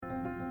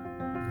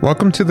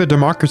Welcome to the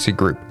Democracy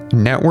Group, a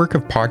network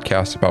of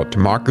podcasts about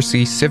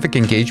democracy, civic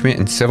engagement,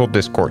 and civil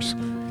discourse.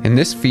 In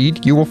this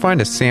feed, you will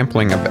find a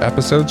sampling of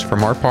episodes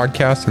from our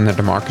podcast in the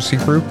Democracy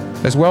Group,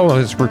 as well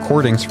as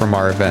recordings from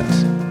our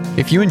events.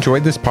 If you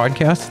enjoyed this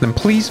podcast, then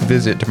please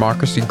visit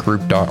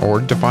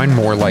democracygroup.org to find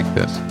more like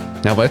this.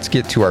 Now let's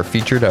get to our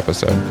featured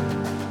episode.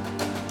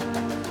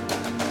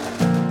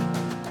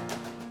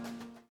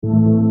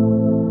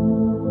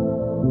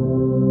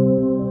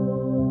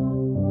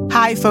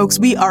 Hi, folks.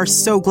 We are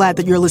so glad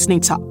that you're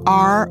listening to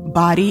Our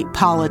Body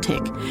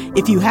Politic.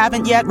 If you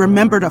haven't yet,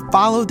 remember to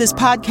follow this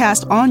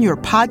podcast on your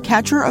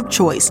podcatcher of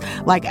choice,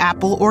 like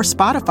Apple or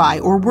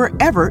Spotify or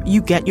wherever you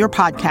get your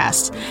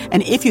podcasts.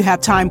 And if you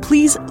have time,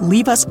 please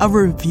leave us a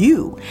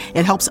review.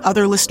 It helps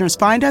other listeners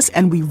find us,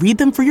 and we read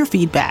them for your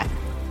feedback.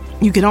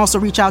 You can also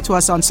reach out to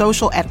us on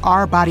social at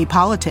Our Body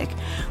Politic.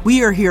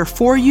 We are here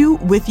for you,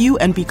 with you,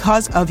 and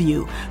because of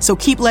you. So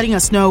keep letting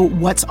us know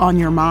what's on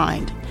your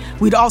mind.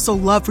 We'd also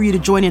love for you to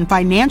join in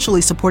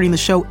financially supporting the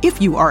show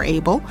if you are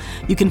able.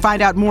 You can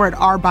find out more at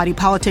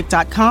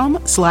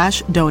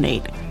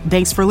ourbodypolitic.com/donate.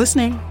 Thanks for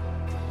listening.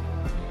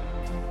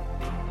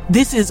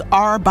 This is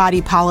Our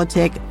Body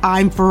Politic.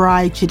 I'm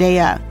Farai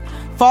Chideya.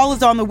 Fall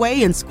is on the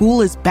way and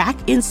school is back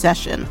in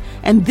session.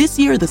 And this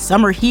year, the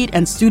summer heat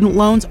and student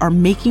loans are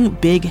making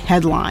big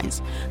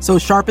headlines. So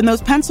sharpen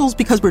those pencils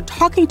because we're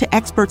talking to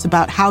experts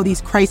about how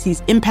these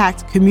crises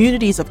impact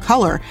communities of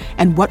color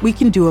and what we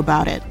can do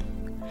about it.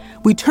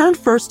 We turn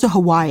first to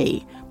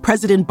Hawaii.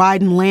 President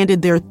Biden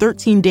landed there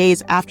 13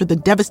 days after the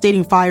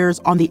devastating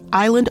fires on the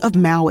island of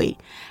Maui.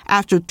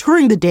 After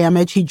touring the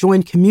damage, he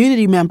joined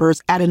community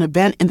members at an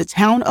event in the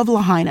town of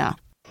Lahaina.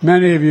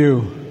 Many of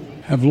you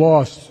have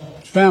lost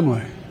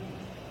family,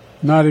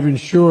 not even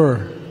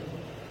sure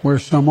where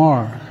some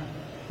are.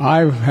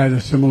 I've had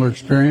a similar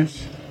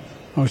experience.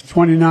 I was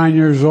 29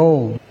 years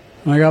old,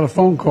 and I got a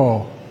phone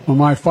call from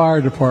my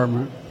fire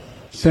department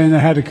saying I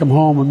had to come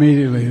home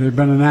immediately. There'd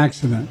been an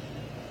accident.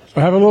 So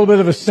I have a little bit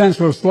of a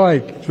sense what it's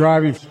like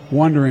driving,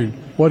 wondering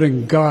what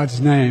in God's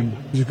name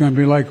is it going to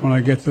be like when I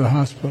get to the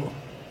hospital.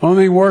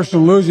 Only thing worse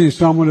than losing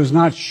someone is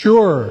not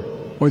sure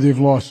whether you've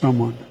lost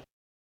someone.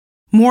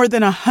 More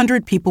than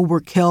 100 people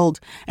were killed,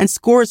 and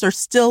scores are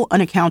still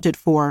unaccounted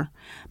for.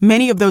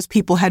 Many of those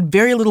people had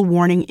very little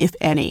warning, if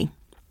any.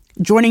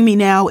 Joining me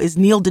now is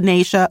Neil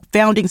Denacia,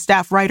 founding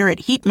staff writer at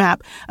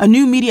Heatmap, a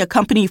new media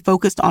company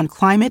focused on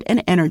climate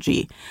and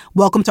energy.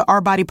 Welcome to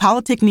Our Body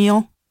Politic,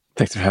 Neil.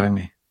 Thanks for having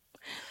me.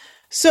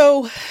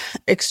 So,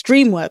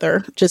 extreme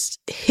weather just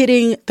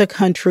hitting the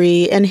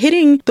country and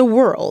hitting the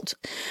world.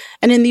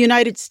 And in the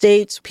United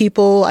States,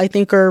 people, I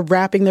think, are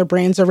wrapping their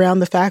brains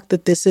around the fact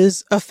that this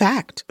is a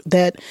fact,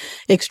 that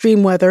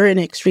extreme weather and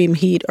extreme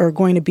heat are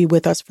going to be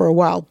with us for a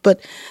while. But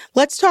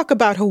let's talk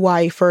about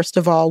Hawaii, first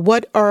of all.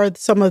 What are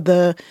some of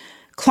the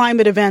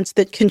climate events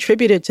that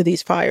contributed to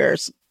these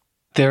fires?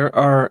 There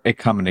are a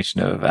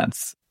combination of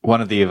events. One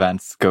of the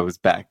events goes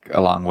back a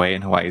long way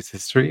in Hawaii's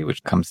history,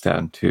 which comes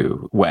down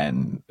to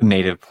when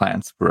native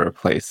plants were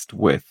replaced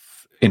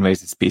with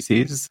invasive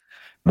species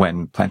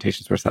when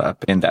plantations were set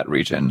up in that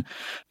region.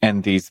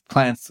 And these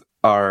plants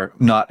are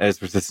not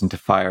as resistant to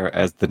fire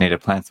as the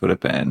native plants would have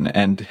been.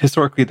 And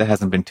historically, that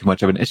hasn't been too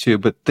much of an issue.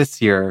 But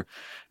this year,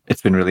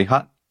 it's been really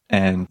hot.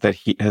 And the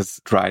heat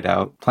has dried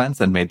out plants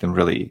and made them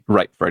really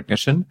ripe for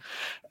ignition.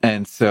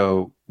 And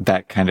so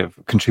that kind of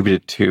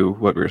contributed to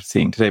what we're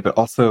seeing today, but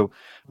also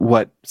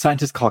what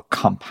scientists call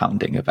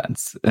compounding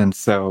events. And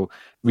so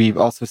we've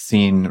also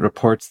seen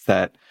reports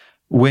that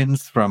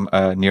winds from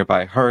a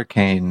nearby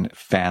hurricane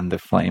fanned the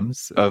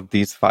flames of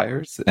these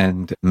fires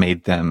and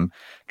made them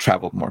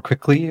travel more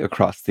quickly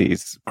across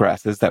these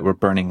grasses that were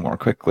burning more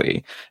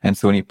quickly. And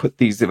so when you put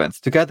these events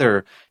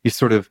together, you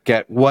sort of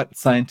get what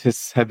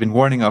scientists have been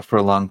warning of for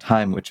a long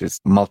time, which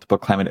is multiple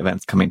climate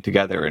events coming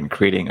together and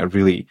creating a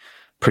really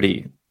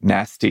pretty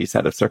nasty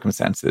set of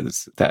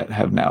circumstances that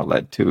have now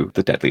led to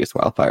the deadliest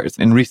wildfires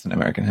in recent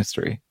American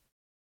history.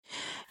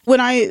 When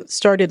I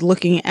started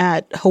looking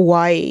at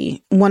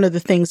Hawaii, one of the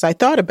things I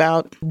thought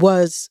about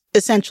was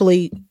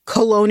essentially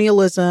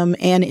colonialism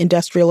and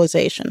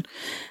industrialization.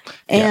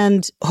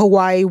 And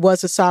Hawaii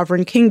was a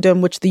sovereign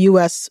kingdom, which the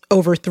U.S.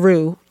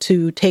 overthrew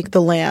to take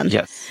the land.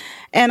 Yes.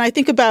 And I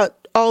think about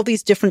all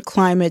these different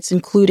climates,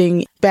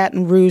 including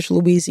Baton Rouge,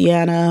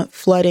 Louisiana,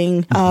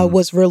 flooding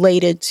was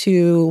related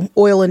to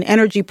oil and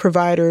energy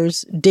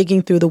providers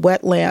digging through the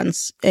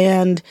wetlands.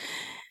 And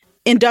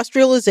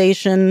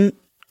industrialization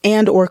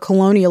and or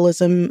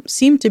colonialism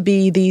seem to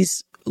be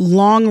these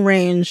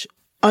long-range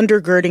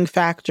undergirding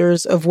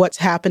factors of what's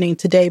happening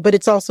today. But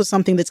it's also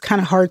something that's kind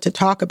of hard to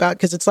talk about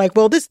because it's like,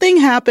 well, this thing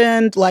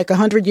happened like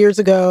 100 years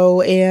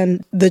ago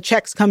and the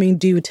check's coming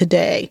due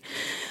today.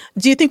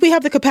 Do you think we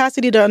have the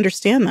capacity to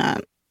understand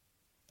that?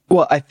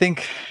 Well, I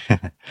think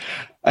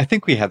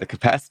we have the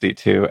capacity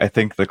to. I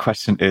think the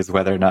question is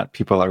whether or not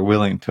people are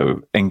willing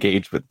to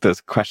engage with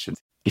those questions.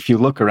 If you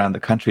look around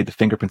the country, the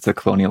fingerprints of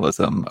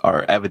colonialism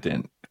are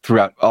evident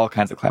throughout all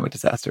kinds of climate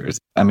disasters.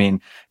 I mean,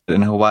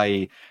 in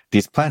Hawaii,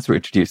 these plants were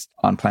introduced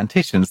on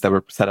plantations that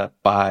were set up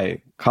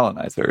by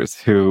colonizers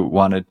who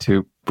wanted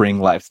to bring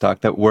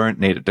livestock that weren't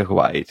native to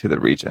Hawaii to the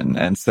region.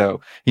 And so,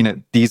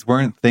 these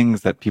weren't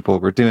things that people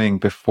were doing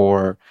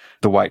before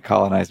the white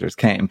colonizers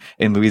came.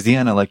 In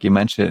Louisiana, like you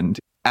mentioned,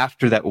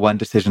 after that one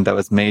decision that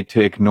was made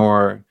to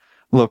ignore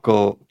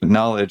local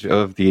knowledge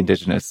of the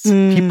indigenous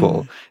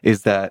people,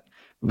 is that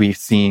we've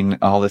seen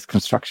all this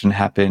construction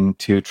happen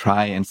to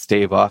try and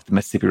stave off the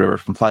Mississippi River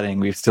from flooding.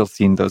 We've still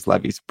seen those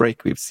levees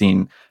break. We've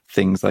seen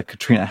things like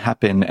Katrina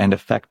happen and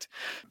affect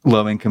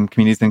low-income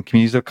communities and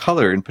communities of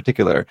color in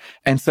particular.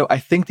 And so I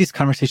think these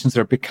conversations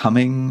are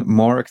becoming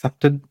more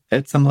accepted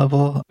at some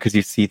level because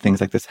you see things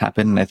like this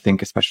happen. And I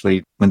think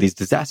especially when these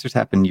disasters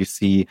happen, you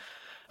see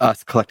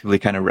us collectively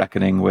kind of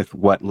reckoning with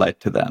what led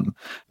to them.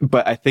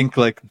 But I think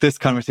like this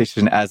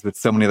conversation, as with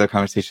so many other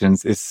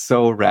conversations, is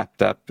so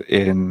wrapped up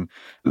in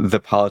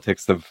the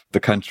politics of the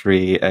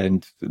country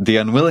and the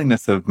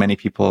unwillingness of many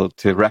people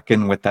to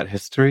reckon with that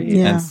history.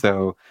 Yeah. And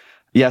so,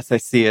 yes, I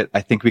see it.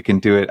 I think we can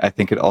do it. I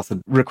think it also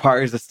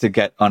requires us to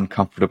get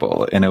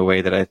uncomfortable in a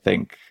way that I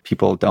think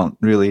people don't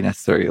really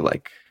necessarily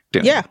like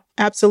doing. Yeah,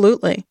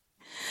 absolutely.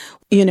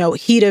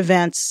 Heat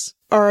events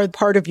are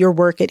part of your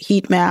work at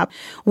Heat Map.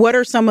 What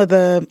are some of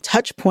the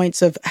touch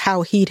points of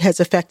how heat has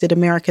affected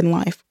American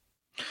life?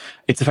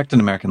 It's affected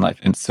American life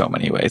in so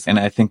many ways. And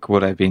I think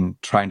what I've been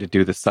trying to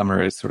do this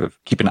summer is sort of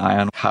keep an eye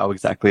on how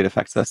exactly it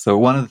affects us. So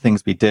one of the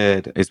things we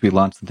did is we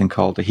launched something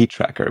called a heat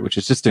tracker, which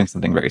is just doing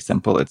something very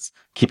simple. It's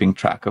keeping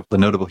track of the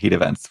notable heat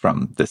events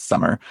from this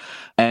summer.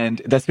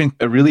 And that's been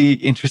a really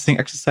interesting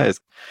exercise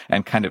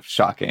and kind of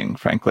shocking,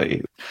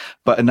 frankly.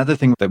 But another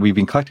thing that we've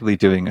been collectively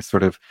doing is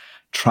sort of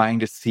trying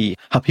to see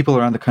how people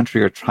around the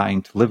country are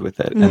trying to live with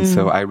it. And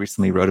so I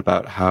recently wrote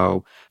about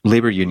how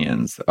labor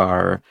unions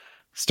are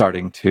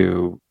starting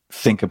to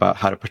think about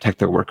how to protect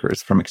their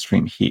workers from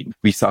extreme heat.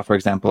 We saw, for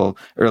example,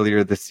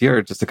 earlier this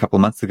year, just a couple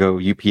months ago,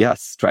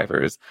 UPS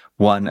drivers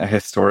won a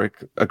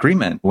historic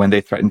agreement when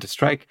they threatened to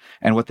strike.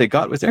 And what they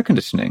got was air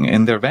conditioning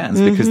in their vans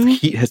because the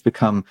heat has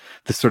become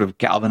this sort of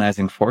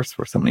galvanizing force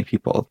for so many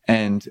people.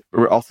 And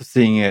we're also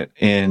seeing it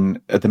in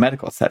the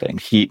medical setting.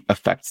 Heat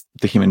affects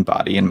the human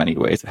body in many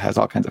ways. It has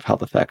all kinds of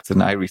health effects.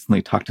 And I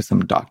recently talked to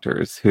some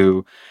doctors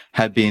who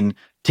had been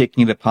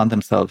taking it upon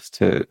themselves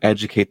to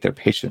educate their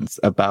patients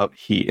about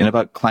heat and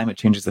about climate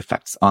change's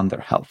effects on their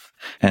health.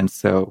 And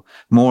so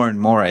more and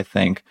more, I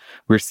think,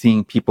 we're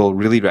seeing people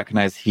really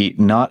recognize heat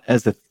not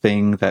as a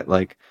thing that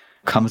like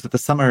comes with the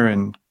summer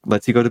and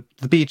lets you go to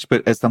the beach,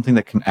 but as something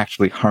that can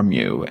actually harm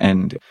you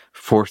and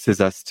forces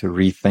us to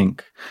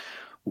rethink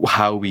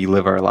how we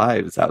live our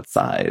lives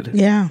outside.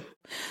 Yeah.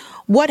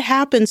 What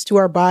happens to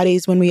our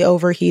bodies when we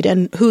overheat,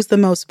 and who's the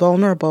most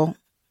vulnerable?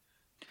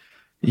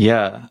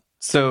 Yeah.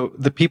 So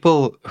the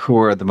people who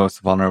are the most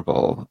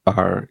vulnerable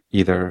are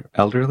either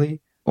elderly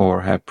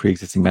or have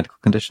pre-existing medical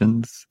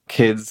conditions.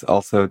 Kids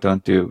also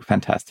don't do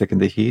fantastic in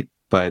the heat,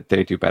 but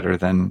they do better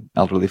than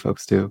elderly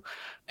folks do.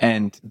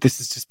 And this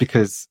is just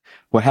because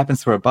what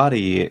happens to our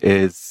body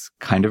is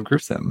kind of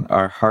gruesome.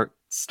 Our hearts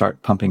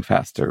start pumping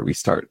faster. We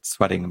start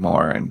sweating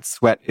more, and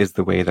sweat is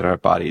the way that our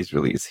bodies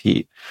release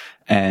heat.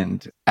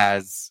 And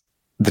as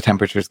the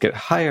temperatures get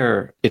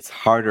higher, it's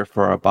harder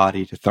for our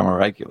body to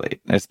thermoregulate,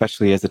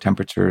 especially as the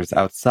temperatures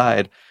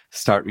outside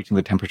start reaching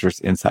the temperatures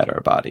inside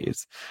our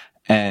bodies.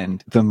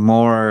 And the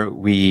more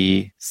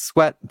we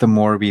sweat, the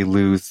more we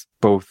lose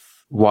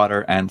both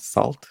water and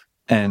salt.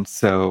 And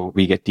so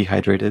we get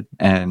dehydrated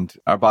and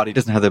our body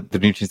doesn't have the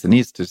nutrients it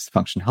needs to just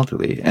function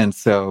healthily. And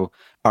so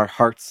our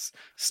hearts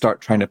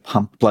start trying to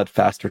pump blood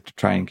faster to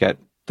try and get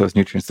those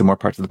nutrients to more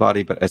parts of the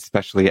body, but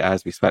especially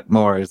as we sweat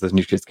more, as those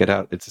nutrients get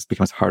out, it just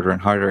becomes harder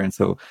and harder. And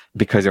so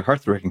because your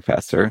heart's working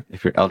faster,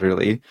 if you're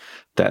elderly,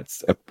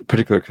 that's a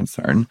particular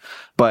concern.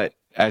 But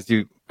as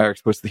you are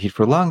exposed to the heat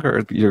for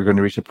longer, you're going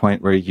to reach a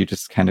point where you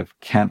just kind of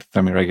can't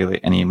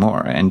thermoregulate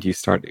anymore. And you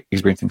start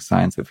experiencing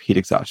signs of heat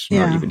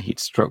exhaustion or even heat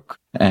stroke.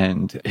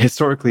 And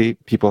historically,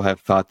 people have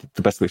thought that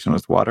the best solution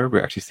was water.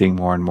 We're actually seeing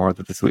more and more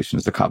that the solution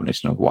is a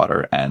combination of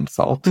water and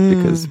salt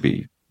because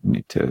we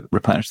need to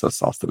replenish those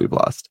salts that we've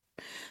lost.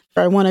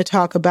 I want to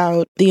talk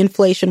about the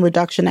Inflation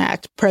Reduction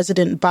Act.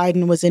 President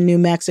Biden was in New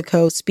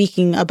Mexico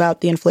speaking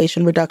about the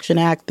Inflation Reduction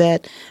Act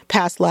that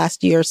passed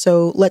last year.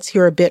 So let's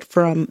hear a bit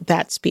from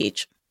that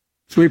speech.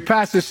 So we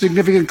passed this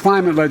significant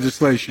climate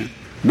legislation.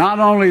 Not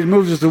only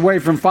moves us away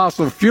from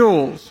fossil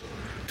fuels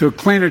to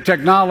cleaner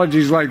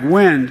technologies like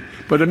wind,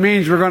 but it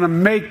means we're going to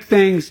make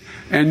things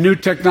and new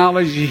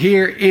technology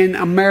here in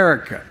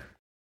America.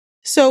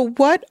 So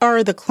what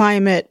are the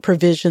climate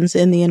provisions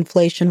in the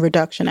Inflation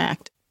Reduction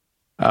Act?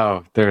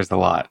 Oh, there's a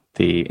lot.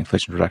 The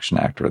Inflation Reduction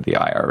Act, or the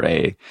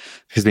IRA,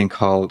 is being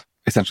called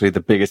essentially the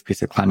biggest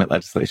piece of climate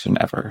legislation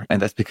ever.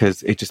 And that's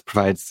because it just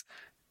provides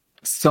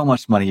so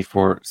much money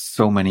for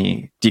so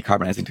many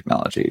decarbonizing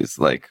technologies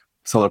like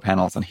solar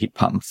panels and heat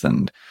pumps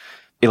and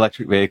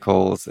electric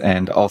vehicles,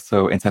 and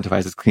also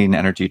incentivizes clean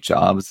energy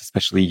jobs,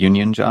 especially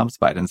union jobs.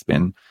 Biden's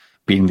been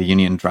beating the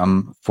union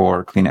drum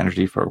for clean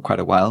energy for quite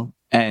a while.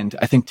 And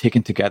I think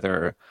taken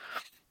together,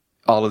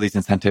 all of these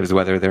incentives,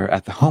 whether they're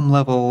at the home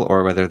level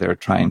or whether they're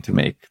trying to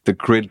make the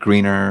grid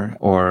greener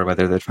or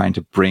whether they're trying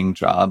to bring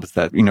jobs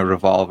that,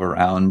 revolve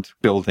around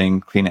building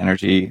clean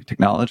energy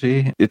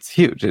technology, it's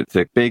huge. It's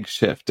a big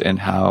shift in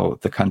how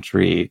the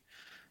country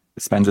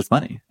spends its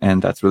money.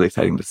 And that's really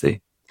exciting to see.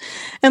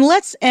 And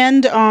let's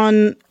end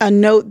on a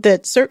note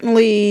that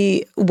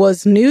certainly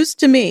was news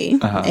to me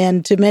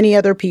and to many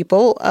other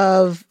people,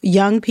 of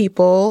young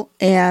people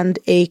and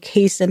a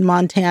case in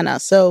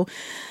Montana. So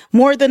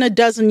more than a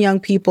dozen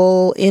young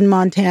people in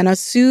Montana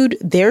sued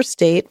their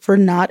state for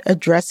not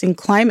addressing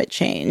climate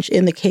change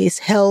in the case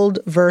Held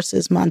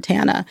versus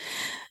Montana.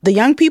 The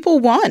young people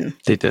won.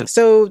 They did.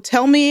 So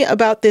tell me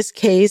about this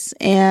case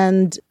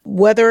and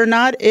whether or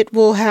not it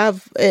will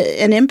have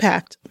an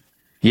impact.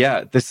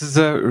 Yeah, this is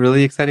a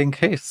really exciting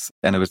case.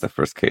 And it was the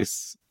first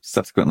case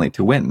subsequently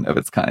to win of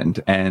its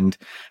kind. And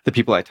the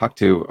people I talked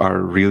to are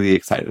really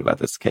excited about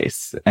this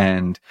case.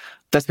 And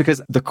that's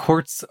because the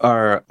courts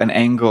are an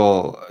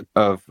angle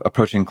of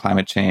approaching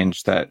climate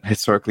change that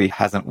historically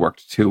hasn't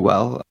worked too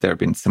well. There have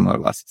been similar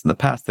lawsuits in the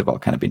past. They've all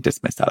kind of been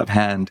dismissed out of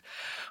hand.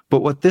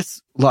 But what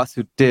this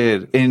lawsuit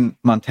did in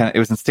Montana, it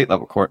was in state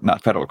level court,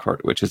 not federal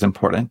court, which is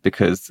important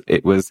because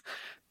it was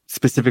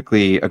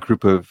specifically a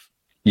group of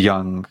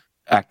young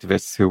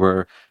activists who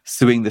were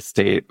suing the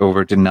state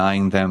over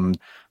denying them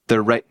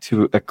their right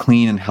to a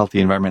clean and healthy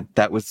environment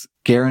that was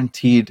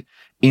guaranteed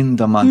in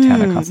the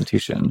Montana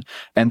Constitution.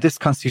 And this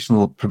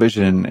constitutional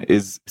provision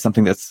is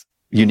something that's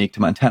unique to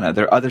Montana.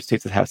 There are other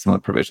states that have similar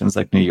provisions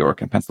like New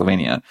York and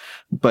Pennsylvania.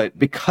 But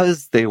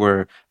because they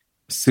were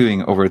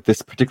suing over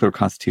this particular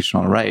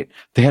constitutional right,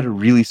 they had a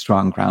really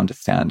strong ground to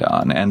stand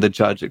on. And the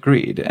judge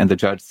agreed. And the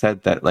judge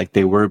said that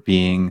they were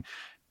being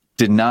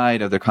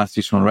denied of their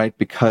constitutional right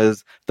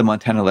because the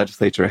Montana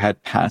legislature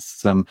had passed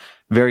some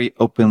very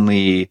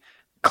openly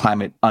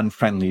climate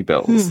unfriendly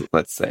bills,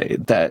 let's say,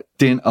 that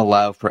didn't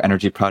allow for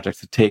energy projects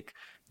to take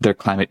their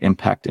climate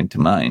impact into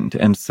mind.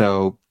 And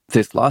so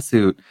this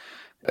lawsuit,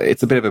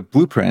 it's a bit of a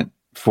blueprint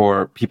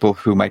for people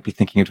who might be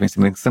thinking of doing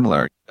something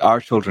similar. Our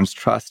Children's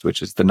Trust,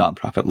 which is the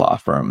nonprofit law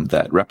firm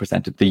that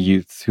represented the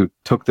youths who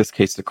took this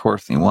case to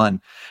court and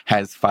won,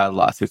 has filed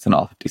lawsuits in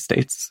all 50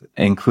 states,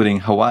 including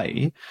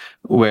Hawaii,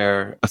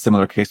 where a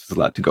similar case was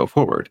allowed to go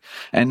forward.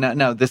 And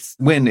now this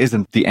win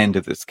isn't the end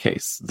of this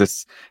case.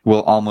 This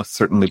will almost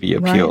certainly be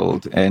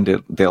appealed,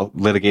 and they'll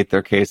litigate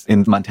their case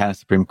in Montana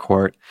Supreme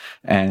Court.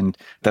 And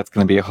that's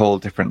going to be a whole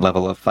different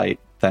level of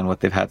fight than what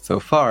they've had so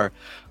far.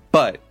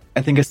 But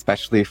I think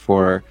especially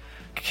for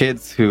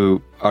kids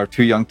who are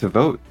too young to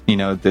vote,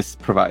 this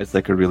provides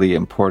a really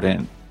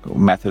important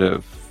method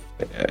of,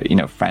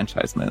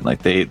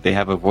 franchisement. They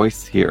have a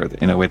voice here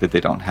in a way that they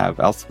don't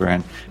have elsewhere.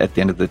 And at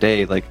the end of the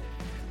day,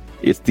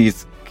 it's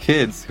these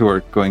kids who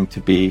are going to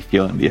be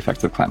feeling the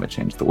effects of climate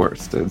change the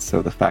worst. And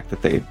so the fact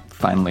that they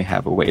finally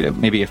have a way to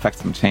maybe affect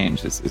some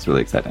change is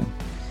really exciting.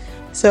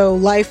 So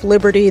life,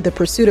 liberty, the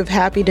pursuit of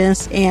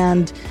happiness,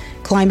 and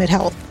climate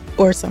health.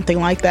 Or something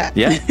like that.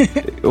 Yeah.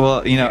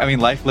 Well,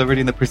 life,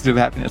 liberty, and the pursuit of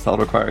happiness all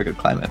require a good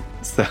climate.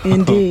 So.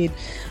 Indeed.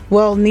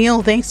 Well,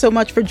 Neil, thanks so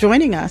much for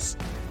joining us.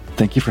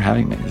 Thank you for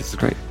having me. This is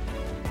great.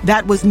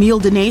 That was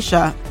Neil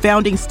Dinesha,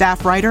 founding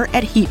staff writer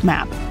at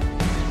Heatmap.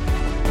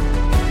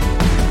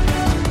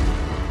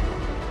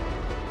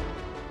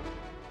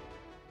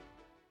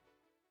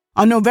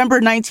 On November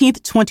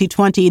 19th,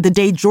 2020, the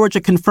day Georgia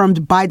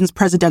confirmed Biden's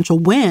presidential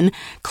win,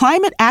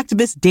 climate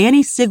activist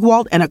Danny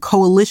Sigwald and a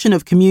coalition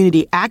of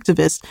community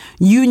activists,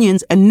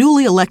 unions, and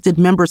newly elected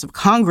members of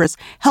Congress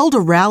held a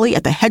rally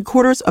at the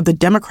headquarters of the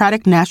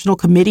Democratic National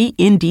Committee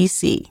in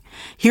D.C.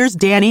 Here's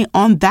Danny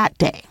on that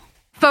day.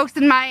 Folks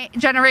in my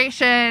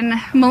generation,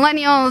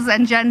 millennials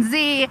and Gen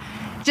Z,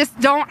 just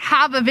don't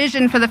have a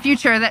vision for the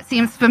future that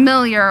seems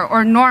familiar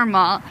or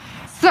normal.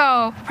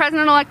 So,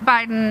 President-elect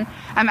Biden,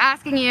 I'm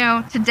asking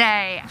you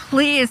today,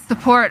 please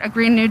support a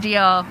Green New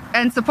Deal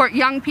and support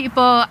young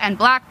people and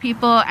Black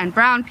people and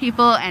brown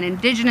people and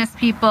Indigenous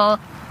people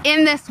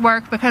in this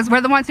work, because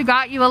we're the ones who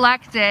got you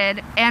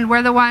elected and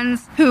we're the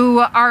ones who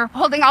are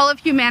holding all of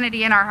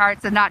humanity in our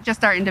hearts and not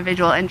just our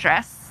individual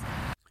interests.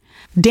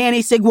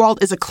 Danny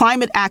Sigwald is a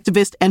climate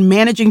activist and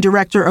managing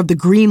director of the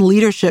Green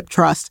Leadership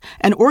Trust,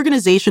 an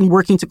organization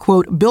working to,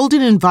 quote, build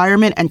an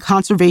environment and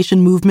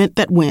conservation movement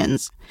that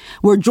wins.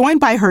 We're joined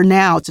by her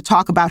now to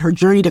talk about her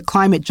journey to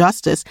climate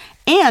justice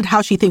and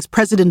how she thinks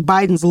President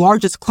Biden's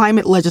largest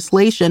climate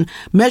legislation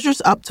measures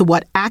up to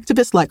what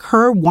activists like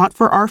her want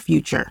for our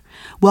future.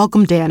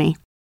 Welcome, Danny.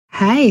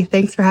 Hi,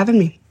 thanks for having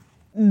me.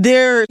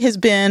 There has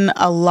been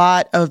a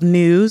lot of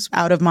news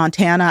out of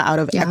Montana, out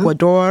of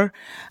Ecuador.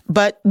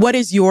 But what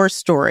is your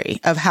story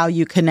of how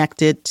you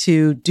connected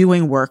to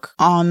doing work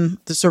on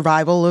the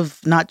survival of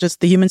not just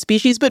the human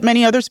species, but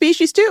many other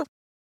species too?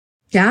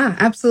 Yeah,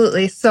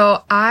 absolutely.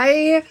 So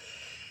I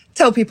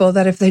tell people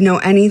that if they know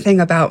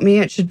anything about me,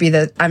 it should be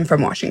that I'm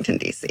from Washington,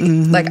 D.C.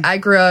 I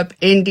grew up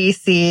in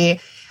D.C.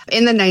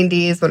 in the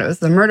 90s when it was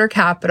the murder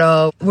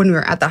capital, when we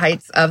were at the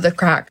heights of the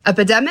crack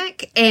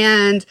epidemic.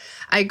 And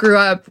I grew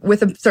up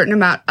with a certain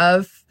amount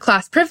of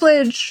class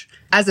privilege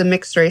as a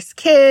mixed race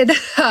kid,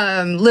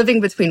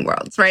 living between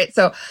worlds, right?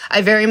 So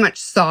I very much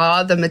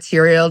saw the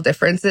material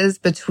differences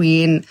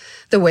between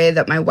the way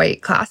that my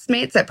white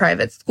classmates at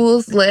private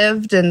schools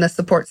lived and the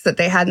supports that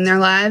they had in their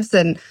lives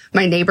and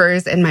my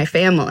neighbors and my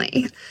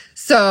family.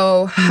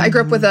 So I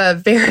grew up with a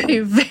very,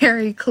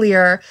 very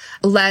clear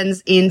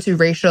lens into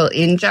racial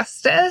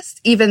injustice,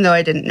 even though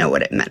I didn't know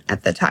what it meant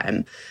at the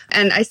time.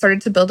 And I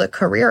started to build a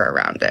career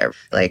around it.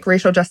 Like,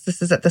 racial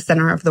justice is at the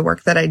center of the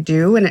work that I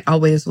do, and it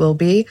always will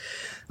be.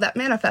 That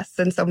manifests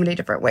in so many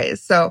different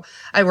ways. So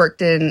I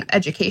worked in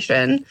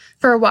education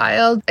for a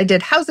while. I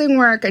did housing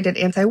work. I did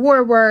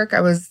anti-war work.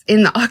 I was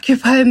in the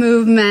Occupy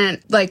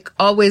movement, like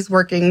always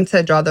working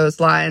to draw those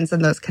lines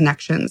and those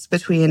connections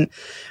between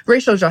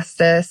racial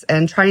justice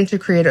and trying to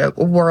create a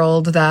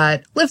world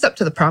that lives up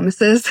to the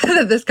promises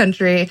that this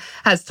country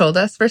has told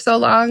us for so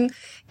long.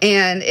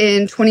 And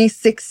in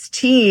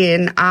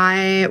 2016,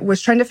 I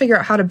was trying to figure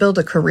out how to build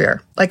a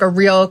career, like a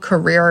real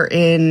career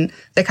in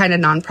the kind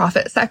of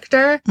nonprofit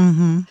sector.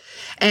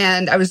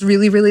 And I was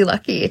really, really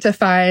lucky to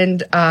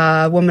find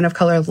a woman of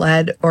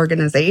color-led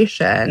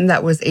organization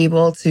that was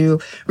able to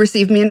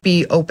receive me and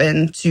be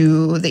open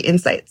to the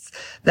insights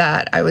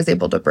that I was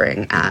able to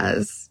bring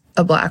as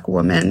a Black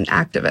woman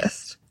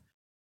activist.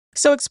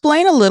 So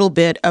explain a little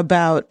bit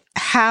about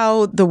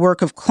how the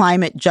work of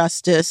climate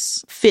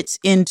justice fits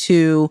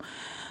into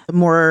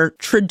more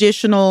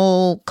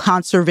traditional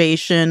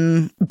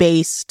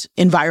conservation-based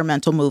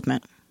environmental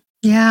movement.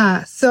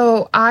 Yeah.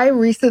 So I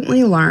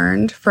recently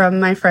learned from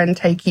my friend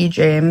Tyke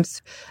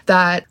James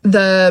that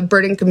the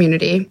birding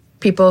community,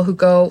 people who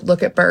go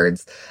look at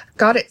birds,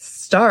 got its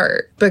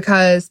start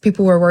because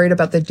people were worried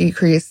about the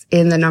decrease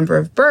in the number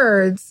of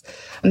birds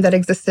that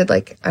existed,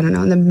 like, I don't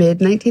know, in the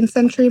mid-19th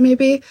century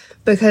maybe,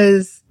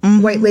 because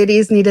white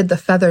ladies needed the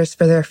feathers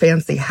for their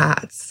fancy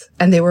hats.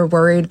 And they were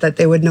worried that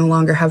they would no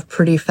longer have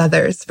pretty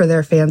feathers for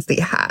their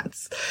fancy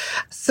hats.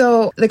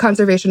 So the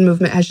conservation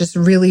movement has just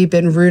really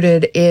been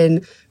rooted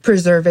in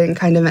preserving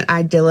kind of an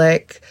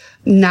idyllic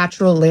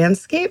natural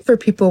landscape for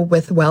people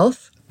with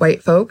wealth,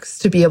 white folks,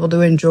 to be able to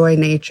enjoy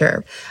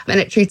nature. And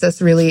it treats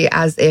us really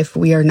as if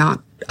we are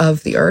not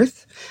of the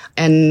earth.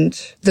 And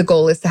the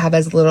goal is to have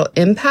as little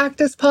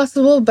impact as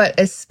possible, but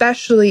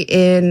especially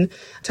in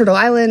Turtle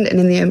Island and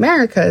in the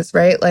Americas,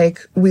 right?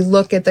 Like, we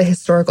look at the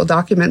historical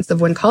documents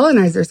of when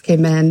colonizers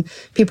came in,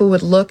 people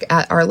would look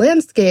at our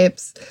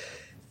landscapes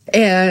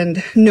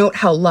and note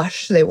how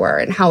lush they were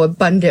and how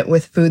abundant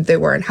with food they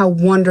were and how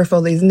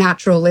wonderful these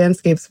natural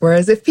landscapes were,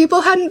 as if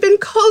people hadn't been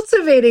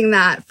cultivating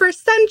that for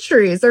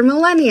centuries or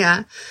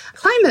millennia.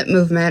 Climate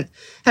movement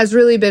has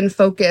really been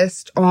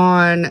focused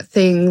on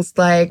things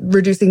like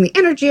reducing the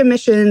energy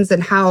emissions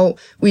and how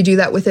we do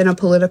that within a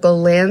political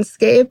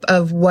landscape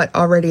of what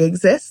already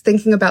exists,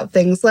 thinking about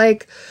things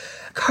like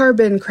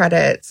carbon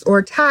credits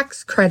or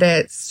tax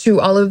credits to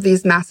all of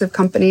these massive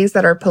companies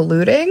that are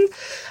polluting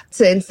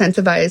to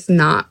incentivize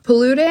not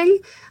polluting.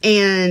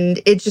 And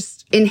it's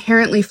just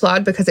inherently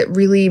flawed because it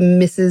really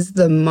misses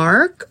the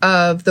mark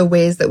of the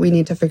ways that we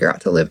need to figure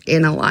out to live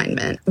in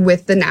alignment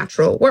with the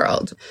natural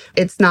world.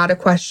 It's not a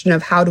question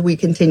of how do we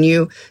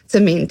continue to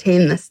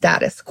maintain the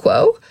status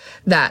quo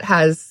that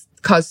has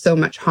caused so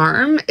much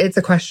harm. It's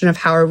a question of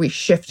how are we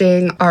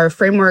shifting our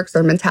frameworks,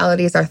 our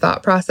mentalities, our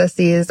thought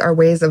processes, our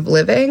ways of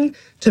living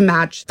to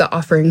match the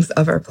offerings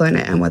of our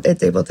planet and what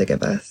it's able to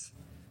give us.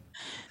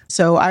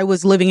 So I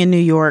was living in New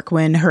York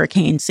when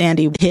Hurricane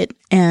Sandy hit.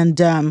 And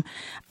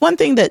one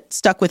thing that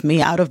stuck with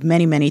me out of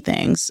many, many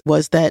things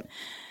was that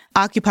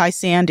Occupy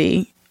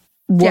Sandy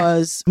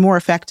was more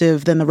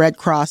effective than the Red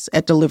Cross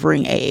at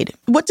delivering aid.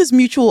 What does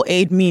mutual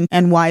aid mean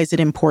and why is it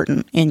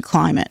important in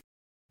climate?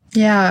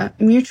 Yeah,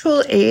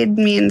 mutual aid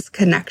means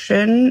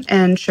connection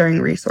and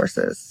sharing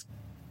resources.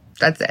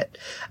 That's it.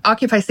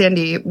 Occupy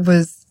Sandy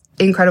was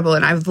incredible.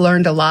 And I've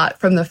learned a lot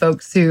from the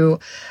folks who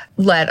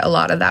led a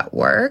lot of that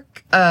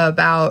work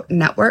about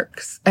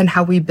networks and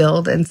how we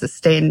build and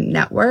sustain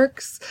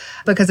networks,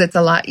 because it's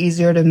a lot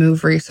easier to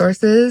move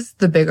resources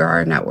the bigger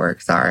our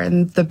networks are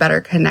and the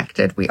better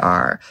connected we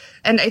are.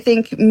 And I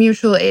think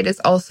mutual aid is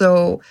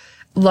also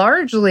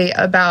largely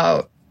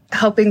about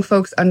helping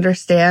folks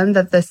understand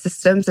that the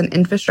systems and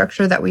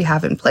infrastructure that we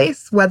have in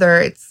place, whether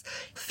it's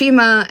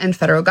FEMA and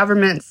federal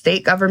government,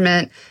 state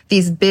government,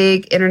 these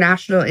big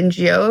international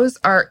NGOs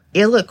are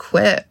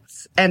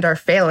ill-equipped and are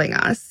failing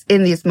us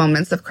in these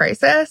moments of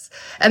crisis,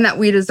 and that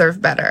we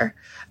deserve better,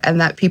 and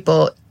that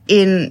people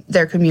in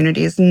their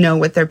communities know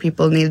what their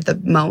people need the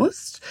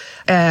most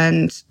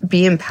and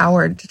be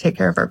empowered to take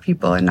care of our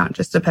people and not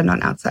just depend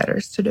on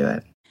outsiders to do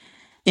it.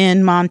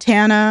 In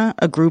Montana,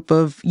 a group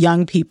of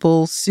young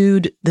people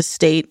sued the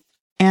state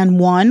and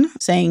won,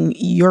 saying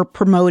you're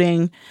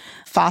promoting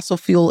fossil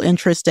fuel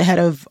interest ahead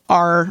of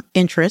our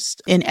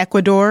interest. In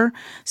Ecuador,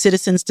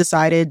 citizens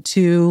decided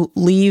to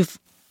leave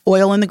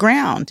oil in the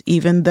ground,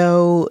 even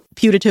though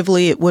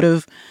putatively it would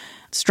have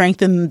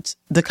strengthened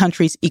the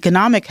country's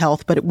economic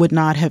health, but it would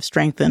not have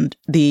strengthened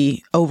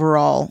the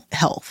overall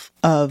health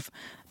of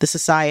the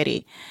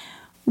society.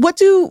 What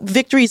do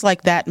victories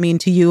like that mean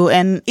to you,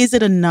 and is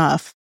it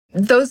enough?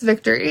 Those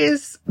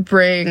victories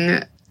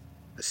bring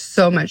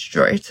so much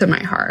joy to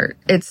my heart.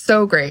 It's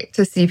so great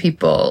to see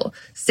people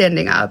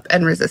standing up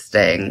and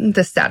resisting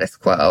the status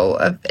quo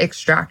of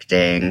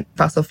extracting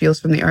fossil fuels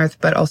from the earth,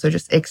 but also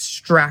just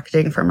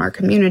extracting from our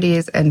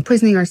communities and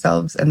poisoning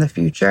ourselves and the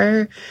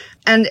future.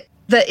 And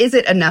the is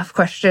it enough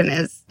question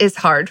is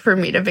hard for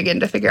me to begin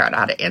to figure out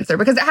how to answer,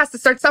 because it has to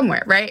start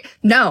somewhere, right?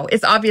 No,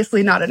 it's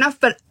obviously not enough,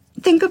 but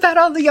think about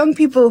all the young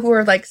people who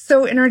are like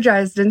so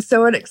energized and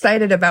so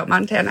excited about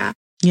Montana.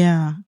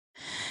 Yeah.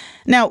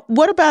 Now,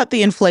 what about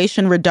the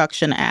Inflation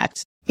Reduction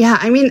Act? Yeah,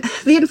 I mean,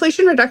 the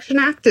Inflation Reduction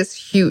Act is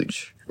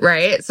huge,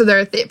 right? So there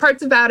are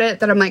parts about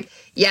it that I'm like,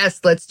 yes,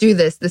 let's do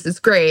this. This is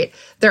great.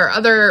 There are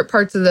other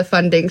parts of the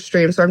funding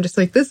stream, so I'm just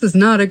like, this is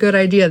not a good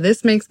idea.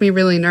 This makes me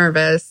really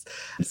nervous.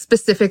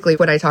 Specifically,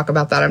 when I talk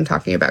about that, I'm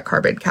talking about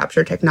carbon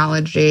capture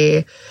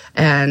technology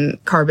and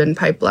carbon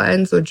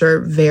pipelines, which are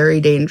very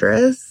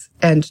dangerous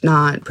and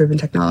not proven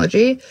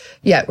technology.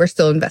 Yet we're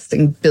still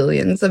investing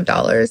billions of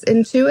dollars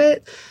into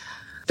it.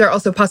 There are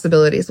also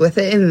possibilities with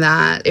it in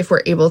that if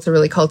we're able to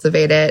really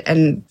cultivate it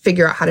and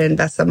figure out how to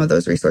invest some of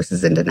those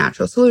resources into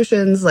natural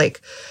solutions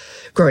like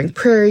growing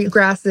prairie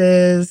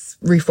grasses,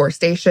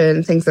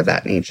 reforestation, things of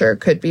that nature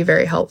could be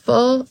very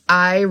helpful.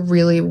 I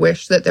really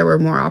wish that there were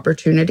more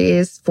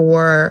opportunities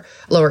for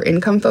lower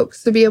income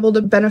folks to be able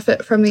to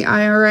benefit from the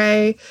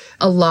IRA.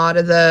 A lot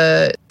of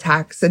the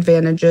tax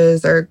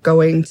advantages are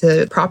going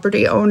to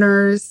property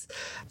owners,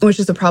 which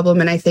is a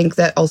problem. And I think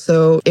that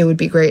also it would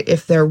be great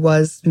if there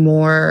was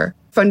more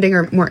funding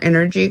or more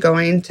energy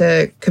going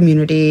to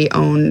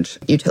community-owned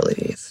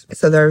utilities.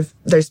 So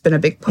there's been a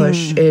big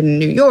push in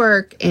New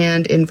York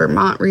and in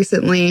Vermont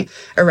recently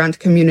around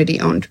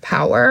community-owned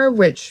power,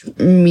 which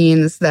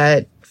means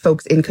that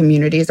folks in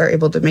communities are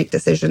able to make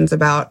decisions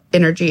about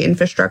energy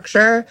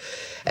infrastructure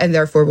and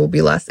therefore will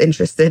be less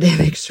interested in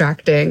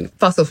extracting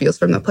fossil fuels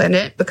from the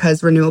planet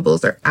because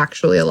renewables are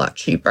actually a lot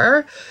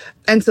cheaper.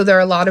 And so there are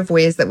a lot of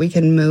ways that we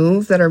can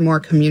move that are more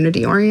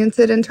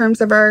community-oriented in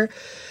terms of our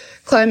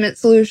climate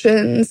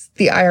solutions.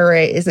 The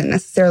IRA isn't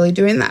necessarily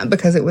doing that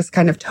because it was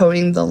kind of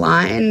towing the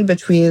line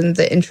between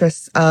the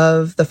interests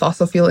of the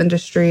fossil fuel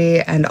industry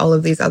and all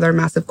of these other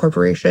massive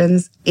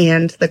corporations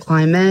and the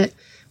climate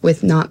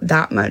with not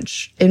that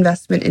much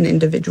investment in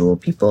individual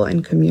people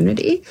and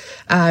community.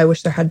 I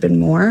wish there had been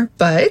more,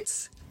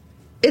 but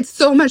it's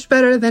so much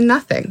better than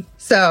nothing.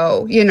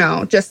 So,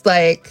 just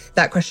like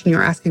that question you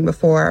were asking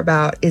before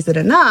about, is it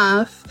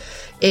enough?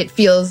 It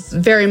feels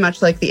very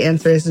much like the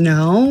answer is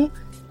no.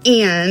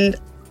 And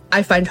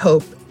I find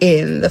hope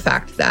in the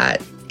fact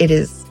that it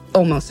is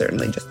almost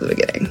certainly just the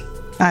beginning.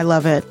 I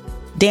love it.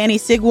 Dani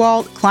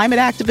Sigwald, climate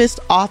activist,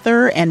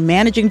 author, and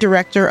managing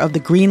director of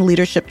the Green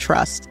Leadership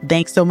Trust.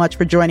 Thanks so much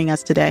for joining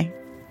us today.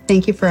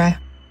 Thank you,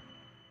 Freya.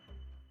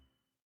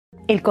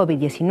 El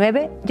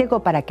COVID-19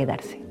 llegó para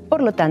quedarse.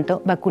 Por lo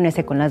tanto,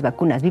 vacúnese con las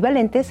vacunas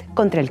bivalentes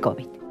contra el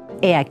COVID.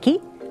 He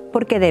aquí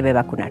por qué debe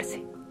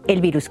vacunarse. El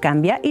virus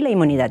cambia y la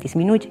inmunidad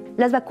disminuye.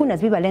 Las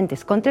vacunas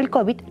bivalentes contra el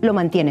COVID lo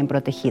mantienen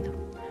protegido.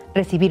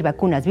 Recibir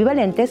vacunas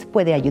bivalentes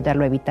puede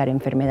ayudarlo a evitar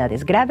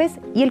enfermedades graves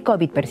y el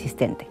COVID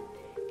persistente.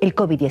 El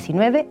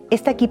COVID-19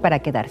 está aquí para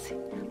quedarse.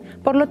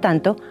 Por lo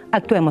tanto,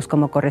 actuemos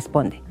como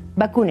corresponde.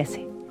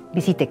 Vacúnese.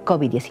 Visite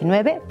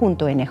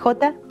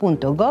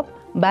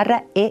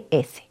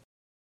covid19.nj.gov/es.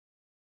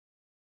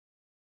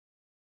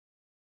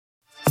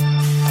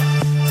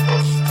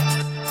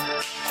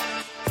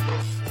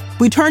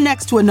 We turn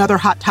next to another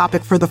hot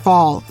topic for the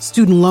fall,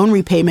 student loan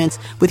repayments,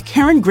 with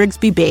Karen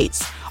Grigsby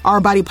Bates,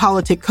 Our Body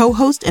Politic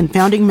co-host and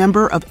founding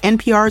member of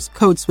NPR's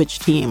Code Switch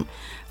team.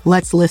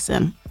 Let's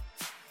listen.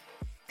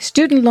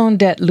 Student loan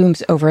debt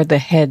looms over the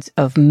heads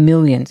of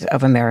millions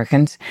of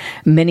Americans.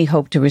 Many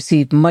hope to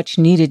receive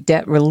much-needed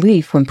debt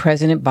relief when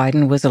President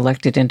Biden was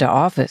elected into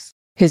office.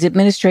 His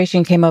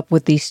administration came up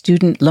with the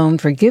Student Loan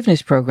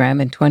Forgiveness Program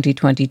in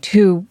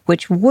 2022,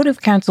 which would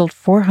have canceled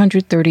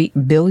 $430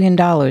 billion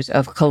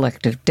of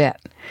collective debt.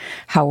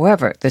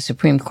 However, the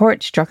Supreme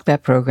Court struck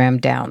that program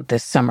down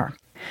this summer.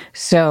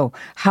 So,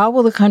 how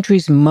will the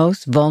country's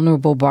most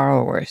vulnerable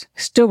borrowers,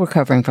 still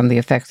recovering from the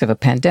effects of a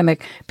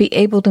pandemic, be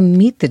able to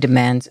meet the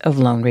demands of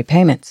loan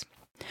repayments?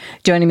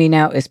 Joining me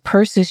now is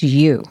Persis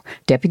Yu,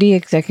 Deputy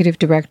Executive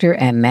Director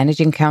and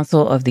Managing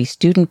Counsel of the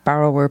Student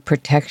Borrower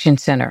Protection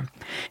Center.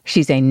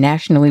 She's a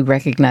nationally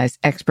recognized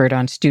expert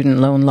on student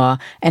loan law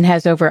and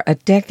has over a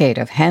decade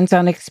of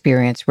hands-on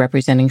experience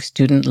representing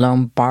student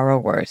loan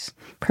borrowers.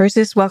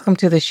 Persis, welcome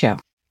to the show.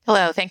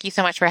 Hello. Thank you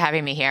so much for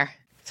having me here.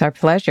 It's our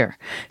pleasure.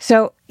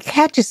 So,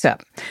 catch us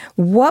up.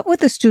 What would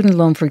the Student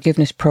Loan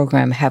Forgiveness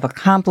Program have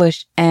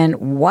accomplished, and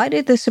why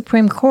did the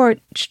Supreme Court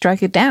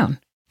strike it down?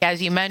 As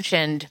you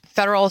mentioned,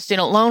 federal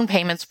student loan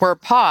payments were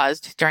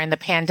paused during the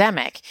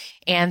pandemic.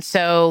 And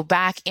so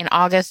back in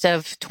August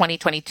of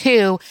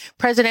 2022,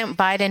 President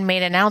Biden made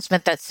an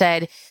announcement that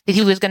said that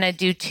he was going to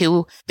do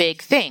two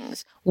big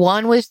things.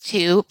 One was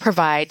to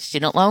provide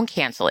student loan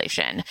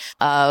cancellation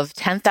of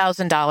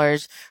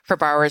 $10,000 for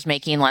borrowers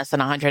making less than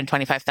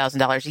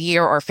 $125,000 a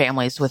year or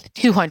families with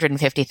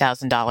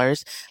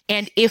 $250,000.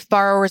 And if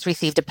borrowers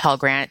received a Pell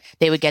Grant,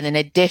 they would get an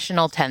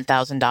additional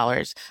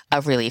 $10,000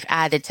 of relief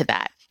added to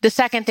that. The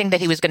second thing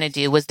that he was going to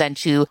do was then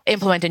to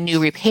implement a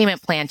new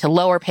repayment plan to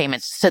lower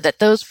payments so that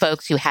those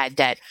folks who had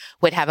debt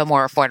would have a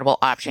more affordable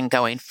option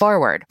going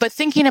forward. But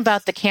thinking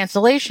about the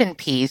cancellation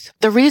piece,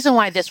 the reason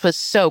why this was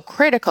so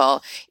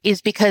critical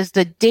is because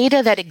the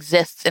data that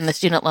exists in the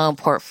student loan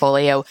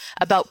portfolio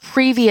about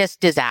previous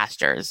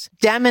disasters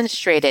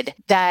demonstrated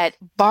that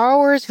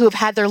borrowers who have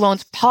had their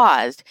loans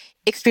paused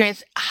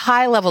experience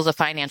high levels of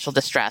financial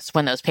distress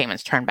when those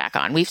payments turn back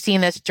on. We've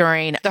seen this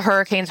during the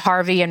hurricanes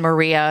Harvey and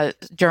Maria,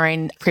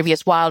 during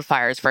previous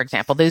wildfires, for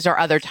example. These are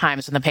other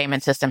times when the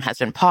payment system has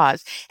been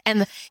paused.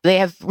 And they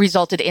have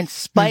resulted in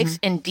spikes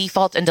in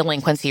default and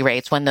delinquency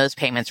rates when those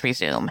payments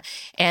resume.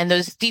 And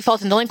those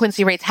default and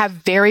delinquency rates have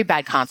very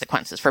bad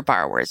consequences for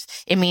borrowers.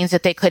 It means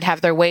that they could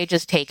have their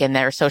wages taken,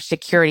 their Social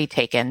Security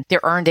taken,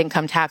 their earned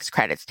income tax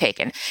credits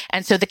taken.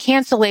 And so the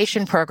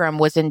cancellation program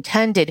was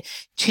intended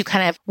to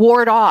kind of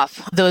ward off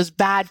those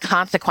bad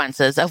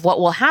consequences of what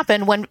will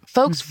happen when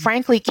folks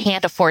frankly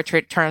can't afford to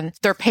turn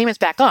their payments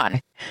back on.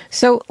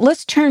 So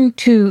let's turn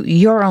to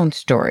your own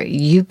story.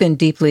 You've been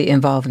deeply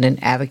involved in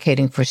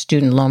advocating for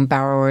student loan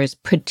borrowers,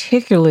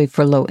 particularly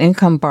for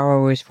low-income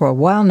borrowers, for a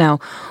while now.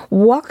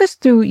 Walk us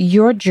through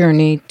your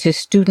journey to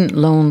student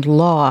loan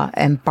law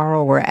and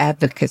borrower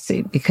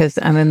advocacy, because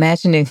I'm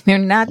imagining they're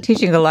not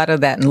teaching a lot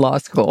of that in law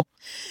school.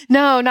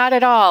 No, not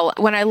at all.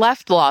 When I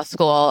left law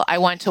school, I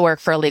went to work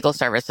for a legal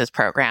services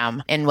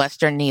program in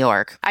Western New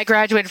York. I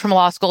graduated from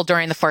law school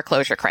during the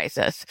foreclosure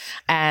crisis.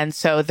 And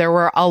so there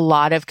were a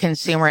lot of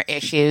consumer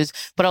issues,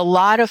 but a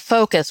lot of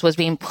focus was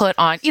being put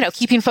on,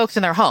 keeping folks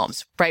in their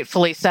homes,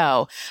 rightfully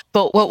so.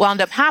 But what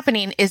wound up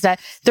happening is that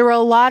there were a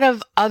lot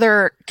of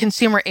other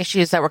consumer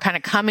issues that were kind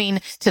of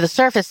coming to the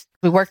surface.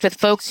 We worked with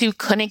folks who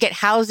couldn't get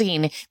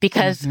housing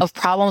because of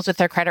problems with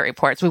their credit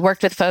reports. We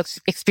worked with folks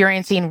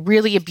experiencing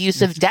really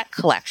abusive debt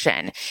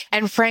collection.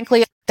 And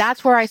frankly,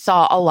 that's where I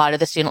saw a lot of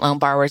the student loan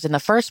borrowers in the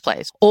first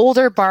place.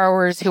 Older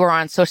borrowers who are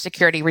on Social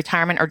Security,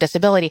 retirement, or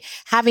disability,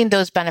 having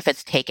those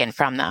benefits taken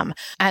from them.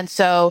 And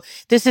so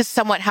this is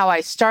somewhat how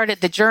I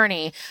started the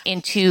journey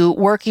into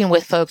working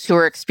with folks who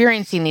are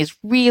experiencing these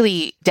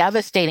really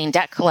devastating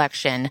debt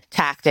collection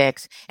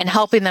tactics and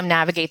helping them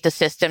navigate the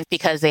system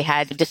because they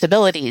had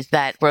disabilities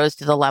that rose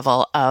to the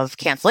level of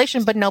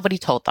cancellation, but nobody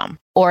told them.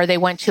 Or they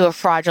went to a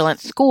fraudulent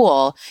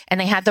school and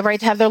they had the right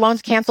to have their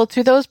loans canceled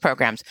through those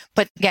programs.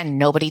 But again,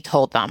 nobody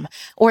told them.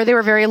 Or they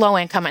were very low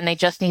income and they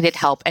just needed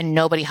help and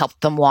nobody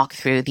helped them walk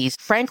through these,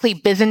 frankly,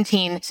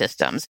 Byzantine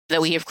systems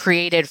that we have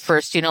created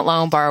for student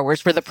loan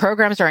borrowers, where the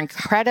programs are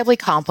incredibly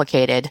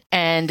complicated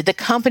and the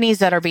companies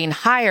that are being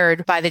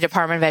hired by the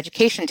Department of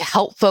Education to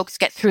help folks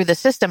get through the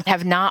system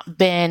have not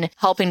been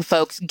helping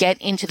folks get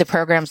into the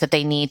programs that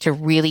they need to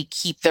really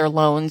keep their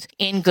loans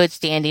in good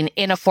standing,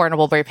 in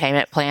affordable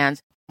repayment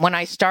plans. When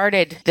I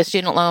started, the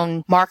student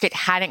loan market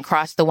hadn't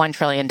crossed the $1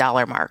 trillion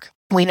mark.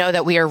 We know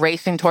that we are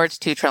racing towards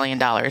 $2 trillion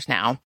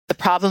now. The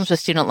problems with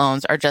student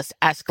loans are just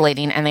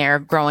escalating and they are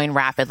growing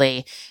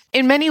rapidly.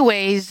 In many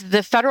ways,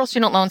 the federal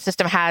student loan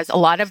system has a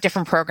lot of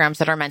different programs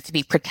that are meant to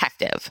be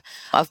protective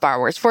of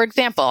borrowers. For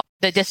example,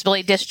 the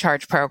disability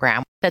discharge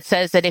program that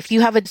says that if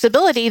you have a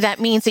disability, that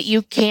means that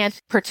you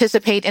can't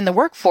participate in the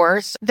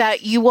workforce,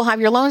 that you will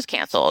have your loans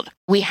canceled.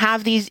 We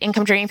have these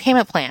income draining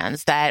payment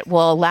plans that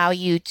will allow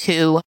you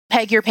to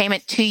peg your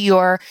payment to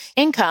your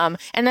income.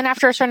 And then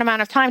after a certain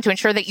amount of time, to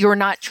ensure that you're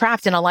not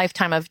trapped in a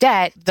lifetime of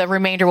debt, the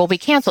remainder will be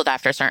canceled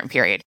after a certain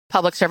period.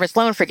 Public service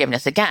loan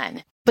forgiveness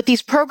again. But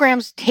these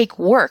programs take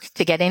work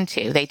to get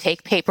into. They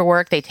take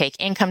paperwork, they take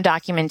income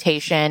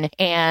documentation.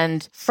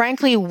 And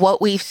frankly,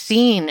 what we've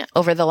seen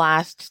over the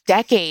last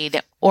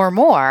decade or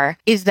more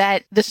is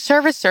that the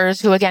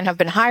servicers, who again have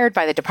been hired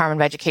by the Department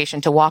of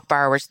Education to walk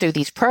borrowers through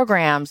these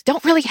programs,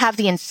 don't really have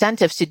the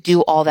incentives to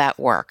do all that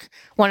work.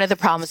 One of the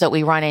problems that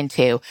we run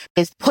into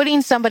is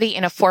putting somebody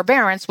in a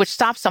forbearance, which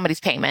stops somebody's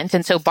payment.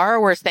 And so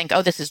borrowers think,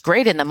 oh, this is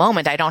great in the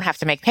moment. I don't have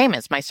to make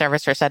payments. My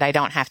servicer said I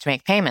don't have to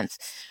make payments.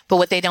 But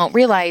what they don't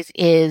realize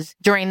is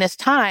during this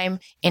time,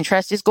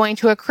 interest is going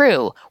to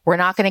accrue. We're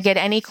not going to get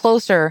any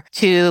closer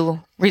to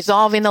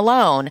resolving the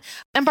loan.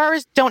 And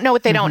borrowers don't know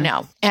what they don't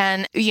know.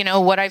 And,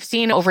 what I've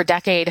seen over a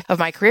decade of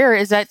my career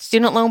is that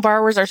student loan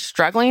borrowers are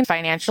struggling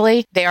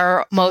financially. They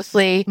are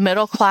mostly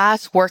middle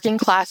class, working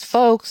class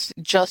folks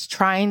just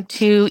trying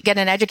to get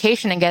an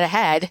education and get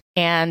ahead.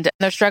 And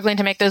they're struggling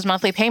to make those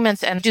monthly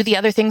payments and do the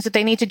other things that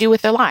they need to do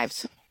with their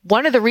lives.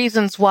 One of the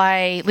reasons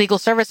why legal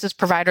services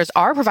providers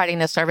are providing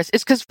this service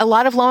is because a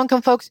lot of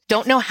low-income folks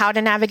don't know how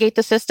to navigate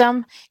the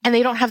system and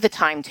they don't have the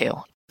time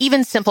to.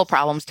 Even simple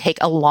problems take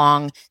a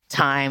long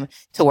time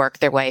to work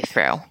their way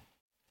through.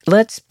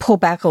 let's pull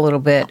back a little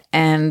bit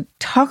and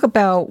talk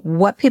about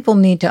what people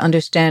need to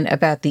understand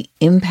about the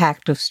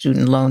impact of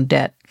student loan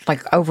debt,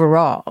 like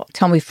overall.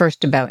 Tell me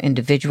first about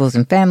individuals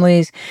and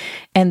families,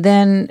 and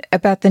then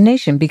about the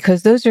nation,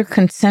 because those are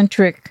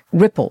concentric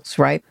ripples,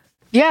 right?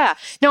 Yeah.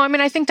 No, I mean,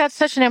 I think that's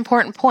such an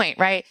important point,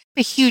 right?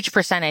 A huge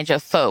percentage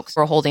of folks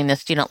are holding this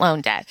student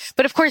loan debt.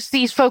 But of course,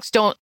 these folks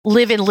don't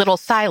live in little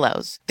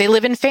silos. They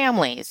live in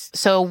families.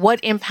 So what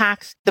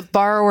impacts the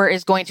borrower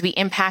is going to be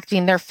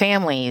impacting their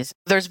families.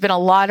 There's been a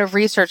lot of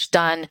research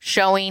done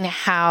showing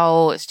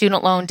how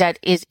student loan debt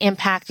is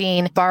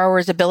impacting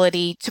borrowers'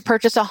 ability to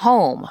purchase a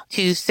home,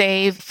 to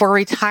save for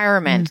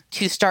retirement,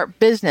 to start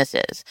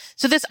businesses.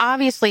 So this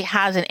obviously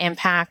has an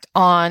impact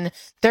on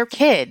their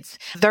kids,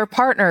 their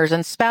partners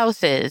and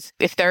spouses,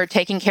 if they're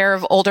taking care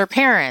of older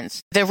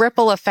parents. The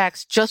ripple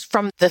effects just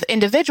from the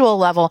individual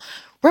level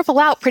ripple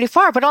out pretty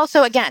far. But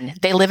also, again,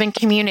 they live in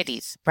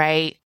communities,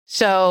 right?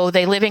 So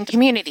they live in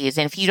communities.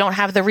 And if you don't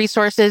have the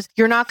resources,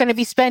 you're not going to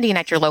be spending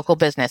at your local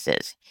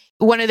businesses.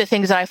 One of the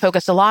things that I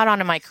focus a lot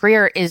on in my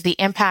career is the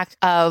impact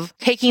of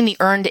taking the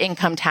earned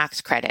income tax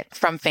credit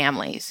from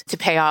families to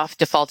pay off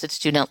defaulted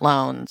student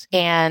loans.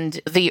 And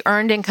the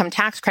earned income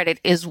tax credit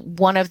is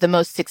one of the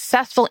most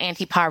successful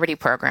anti-poverty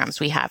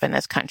programs we have in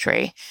this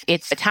country.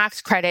 It's a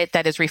tax credit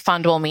that is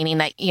refundable, meaning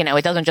that,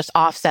 it doesn't just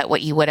offset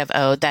what you would have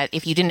owed, that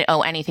if you didn't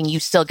owe anything, you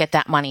still get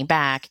that money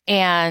back.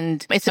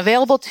 And it's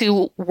available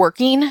to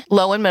working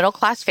low and middle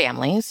class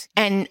families.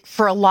 And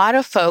for a lot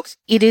of folks,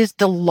 it is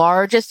the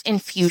largest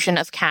infusion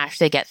of cash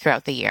they get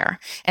throughout the year.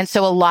 And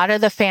so a lot of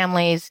the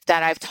families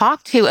that I've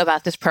talked to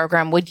about this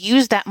program would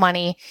use that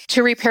money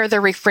to repair their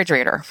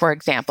refrigerator, for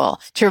example,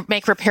 to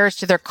make repairs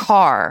to their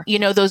car,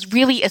 those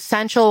really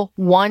essential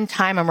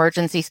one-time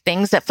emergency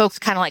things that folks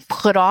kind of like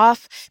put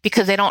off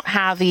because they don't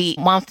have the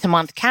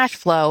month-to-month cash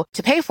flow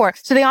to pay for.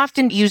 So they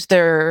often use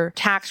their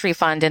tax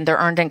refund and their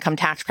earned income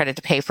tax credit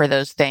to pay for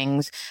those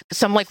things.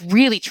 Some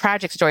really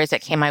tragic stories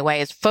that came my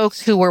way is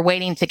folks who were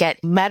waiting to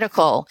get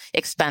medical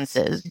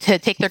expenses, to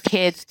take their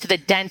kids to the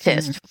dentist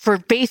for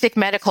basic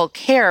medical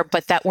care,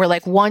 but that were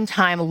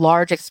one-time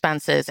large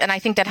expenses. And I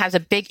think that has a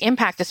big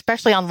impact,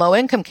 especially on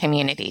low-income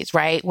communities,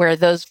 right, where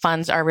those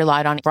funds are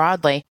relied on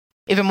broadly.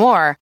 Even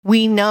more,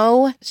 we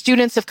know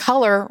students of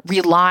color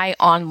rely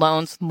on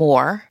loans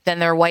more than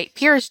their white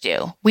peers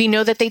do. We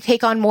know that they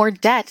take on more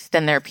debt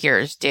than their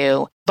peers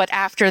do. But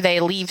after they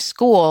leave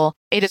school,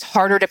 it is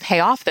harder to pay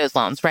off those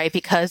loans, right?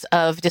 Because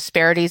of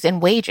disparities in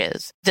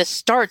wages. This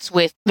starts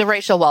with the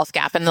racial wealth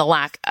gap and the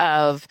lack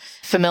of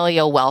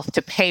familial wealth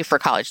to pay for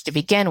college to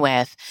begin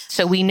with.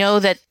 So we know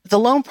that the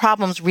loan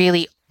problems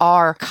really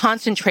are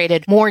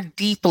concentrated more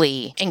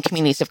deeply in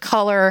communities of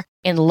color,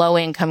 in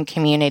low-income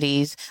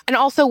communities, and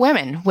also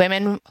women.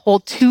 Women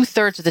hold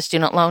 2/3 of the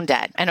student loan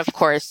debt. And of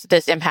course,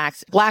 this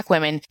impacts Black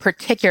women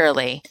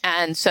particularly.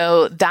 And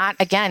so that,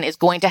 again, is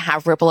going to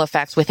have ripple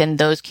effects within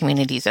those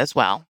communities as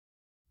well.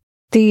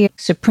 The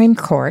Supreme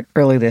Court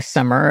early this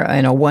summer,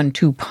 in a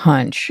 1-2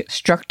 punch,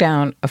 struck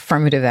down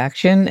affirmative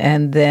action.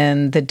 And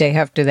then the day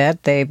after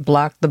that, they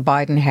blocked the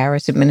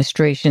Biden-Harris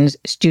administration's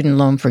student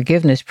loan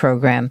forgiveness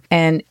program.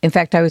 And in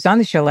fact, I was on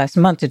the show last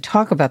month to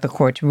talk about the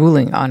court's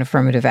ruling on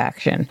affirmative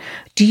action.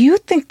 Do you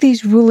think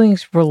these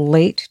rulings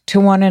relate to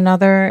one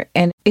another?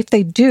 And if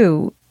they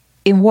do,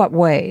 in what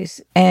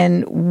ways?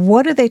 And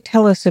what do they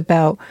tell us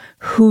about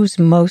who's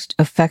most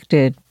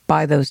affected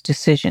by those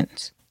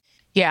decisions?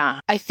 Yeah,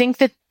 I think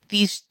that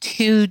these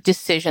two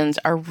decisions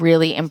are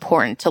really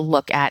important to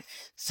look at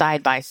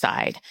side by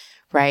side,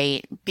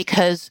 right?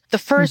 Because the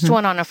first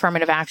one on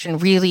affirmative action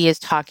really is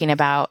talking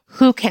about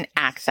who can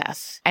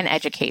access an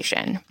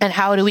education and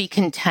how do we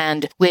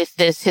contend with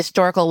this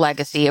historical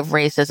legacy of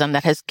racism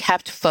that has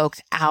kept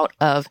folks out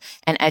of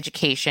an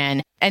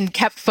education and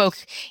kept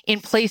folks in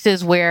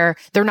places where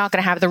they're not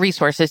going to have the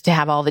resources to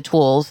have all the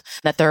tools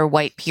that their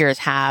white peers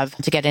have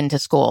to get into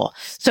school.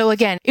 So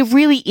again, it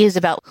really is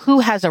about who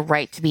has a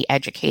right to be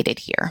educated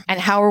here and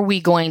how are we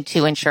going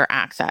to ensure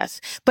access.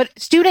 But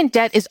student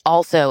debt is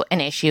also an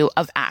issue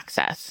of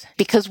access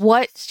because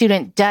what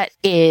student debt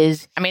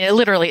is, it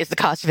literally is the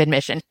cost of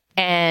admission.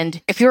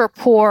 And if you're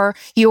poor,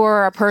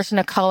 you're a person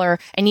of color,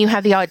 and you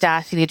have the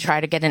audacity to try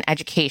to get an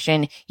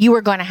education, you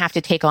are going to have to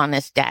take on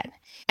this debt.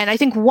 And I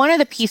think one of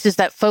the pieces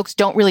that folks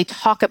don't really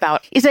talk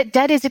about is that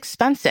debt is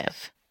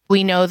expensive.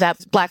 We know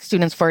that Black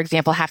students, for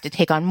example, have to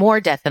take on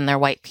more debt than their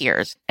white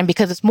peers. And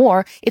because it's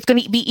more, it's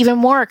going to be even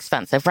more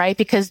expensive, right?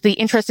 Because the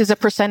interest is a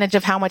percentage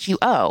of how much you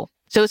owe.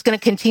 So it's going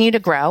to continue to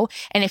grow.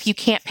 And if you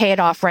can't pay it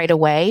off right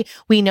away,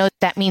 we know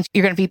that means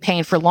you're going to be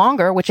paying for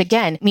longer, which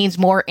again means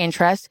more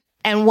interest.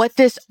 And what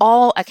this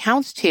all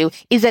accounts to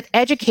is that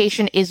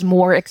education is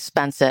more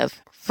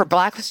expensive for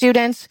Black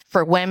students,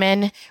 for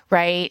women,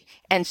 right?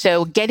 And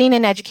so getting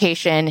an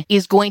education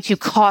is going to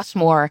cost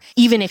more,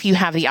 even if you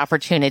have the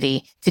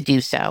opportunity to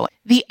do so.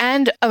 The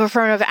end of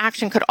affirmative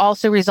action could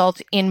also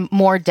result in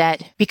more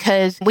debt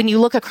because when you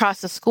look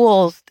across the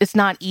schools, it's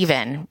not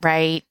even,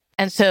 right?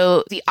 And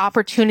so the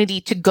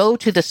opportunity to go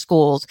to the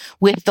schools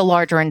with the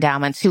larger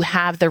endowments who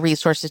have the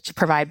resources to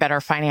provide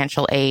better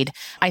financial aid,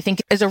 I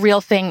think is a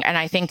real thing. And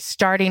I think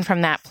starting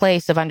from that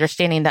place of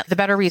understanding that the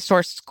better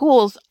resourced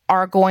schools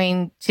are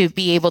going to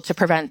be able to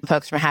prevent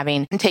folks from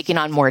having and taking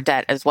on more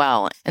debt as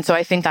well. And so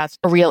I think that's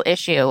a real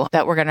issue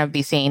that we're going to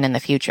be seeing in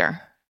the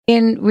future.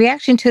 In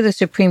reaction to the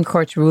Supreme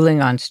Court's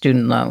ruling on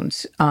student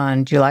loans,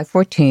 on July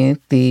 14th,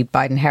 the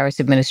Biden-Harris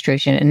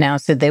administration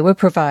announced that they would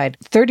provide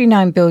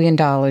 $39 billion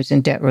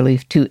in debt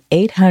relief to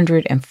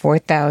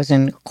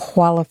 804,000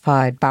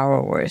 qualified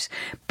borrowers.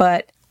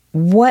 But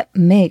what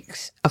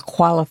makes a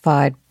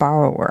qualified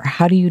borrower?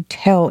 How do you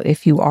tell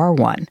if you are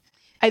one?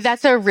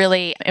 That's a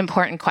really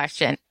important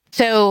question.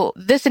 So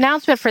this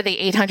announcement for the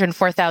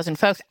 804,000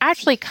 folks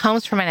actually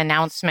comes from an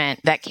announcement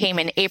that came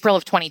in April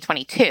of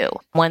 2022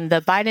 when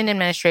the Biden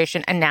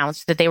administration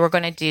announced that they were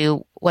going to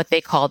do what they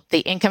called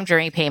the income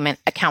during payment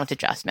account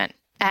adjustment.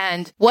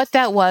 And what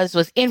that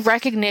was in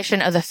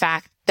recognition of the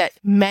fact that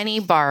many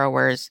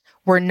borrowers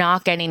were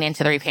not getting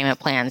into the repayment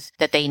plans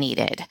that they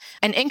needed.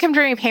 And income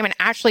during payment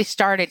actually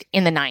started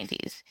in the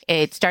 90s.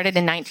 It started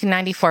in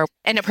 1994,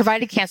 and it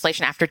provided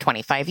cancellation after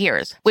 25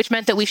 years, which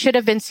meant that we should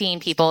have been seeing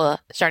people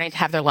starting to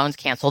have their loans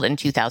canceled in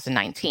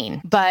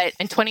 2019. But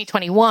in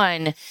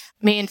 2021,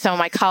 me and some of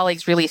my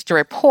colleagues released a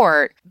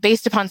report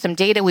based upon some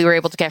data we were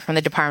able to get from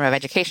the Department of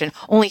Education.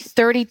 Only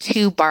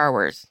 32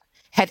 borrowers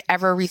had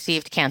ever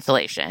received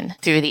cancellation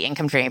through the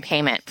income during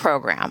payment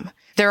program.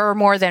 There are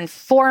more than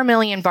 4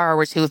 million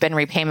borrowers who have been in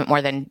repayment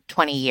more than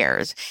 20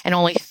 years, and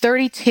only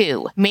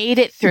 32 made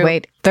it through.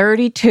 Wait,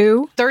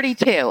 32?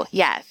 32,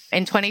 yes.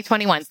 In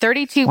 2021,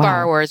 32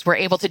 borrowers were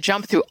able to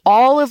jump through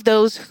all of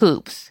those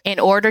hoops in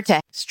order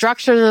to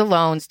structure their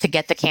loans to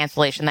get the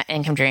cancellation that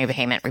income during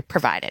payment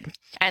provided.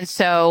 And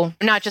so,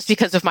 not just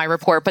because of my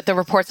report, but the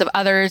reports of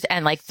others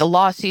and like the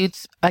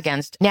lawsuits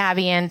against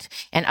Navient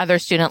and other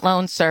student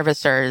loan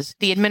servicers,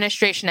 the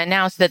administration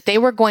announced that they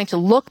were going to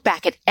look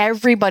back at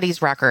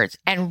everybody's records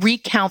and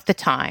recount the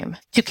time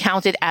to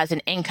count it as an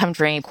income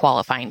drain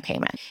qualifying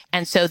payment.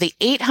 And so the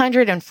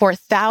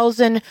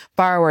 804,000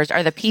 borrowers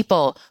are the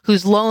people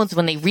whose loans,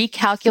 when they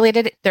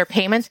recalculated their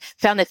payments,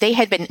 found that they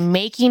had been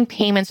making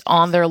payments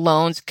on their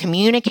loans,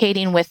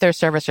 communicating with their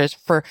servicers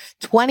for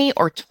 20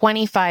 or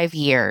 25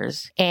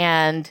 years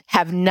and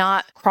have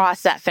not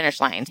crossed that finish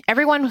line.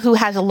 Everyone who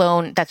has a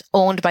loan that's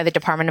owned by the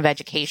Department of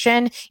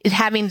Education is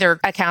having their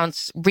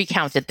accounts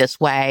recounted this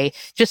way.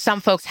 Just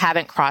some folks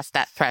haven't crossed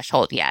that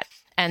threshold yet.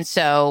 And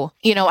so,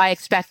 I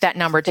expect that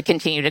number to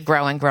continue to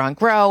grow and grow and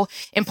grow.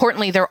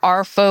 Importantly, there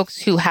are folks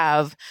who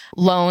have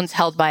loans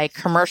held by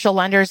commercial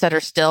lenders that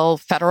are still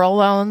federal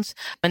loans,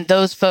 and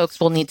those folks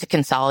will need to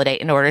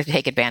consolidate in order to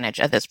take advantage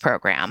of this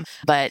program.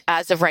 But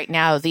as of right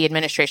now, the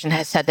administration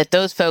has said that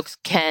those folks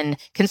can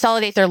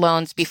consolidate their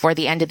loans before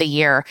the end of the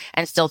year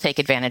and still take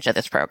advantage of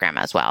this program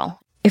as well.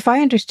 If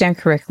I understand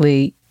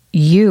correctly,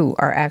 you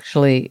are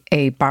actually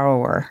a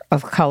borrower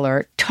of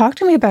color. Talk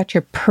to me about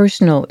your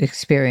personal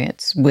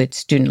experience with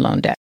student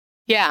loan debt.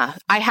 Yeah,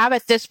 I have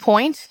at this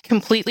point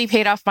completely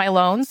paid off my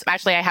loans.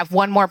 Actually, I have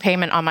one more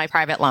payment on my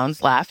private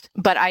loans left,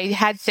 but I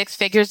had 6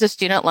 figures of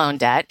student loan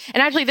debt.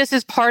 And actually, this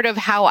is part of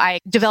how I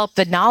developed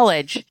the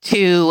knowledge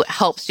to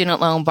help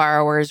student loan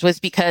borrowers was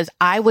because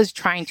I was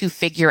trying to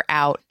figure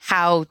out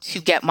how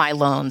to get my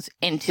loans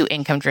into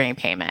income during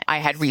payment. I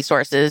had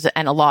resources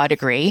and a law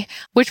degree,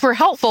 which were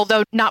helpful,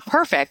 though not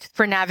perfect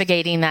for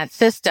navigating that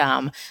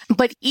system.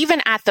 But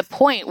even at the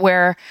point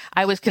where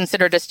I was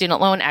considered a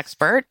student loan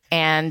expert,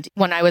 and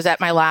when I was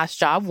at my last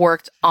job,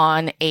 worked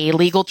on a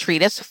legal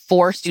treatise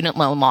for student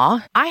loan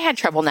law, I had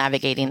trouble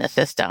navigating the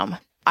system.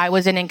 I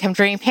was in income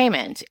during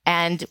payment.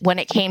 And when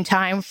it came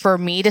time for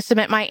me to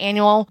submit my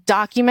annual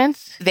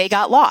documents, they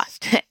got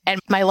lost and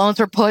my loans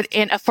were put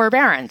in a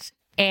forbearance.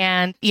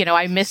 And,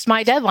 I missed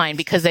my deadline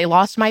because they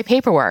lost my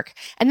paperwork.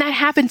 And that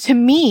happened to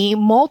me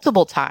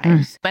multiple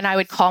times. And I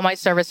would call my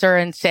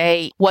servicer and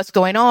say, what's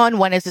going on?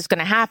 When is this going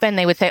to happen?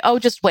 They would say, oh,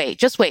 just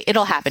wait.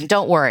 It'll happen.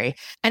 Don't worry.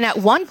 And at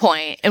one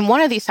point, in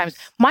one of these times,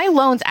 my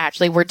loans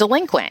actually were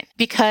delinquent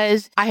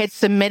because I had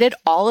submitted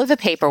all of the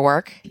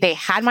paperwork. They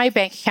had my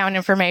bank account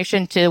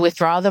information to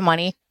withdraw the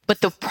money,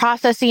 but the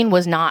processing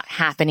was not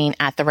happening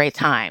at the right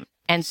time.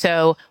 And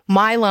so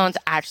my loans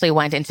actually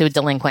went into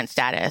delinquent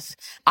status.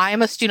 I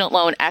am a student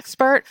loan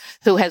expert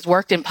who has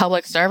worked in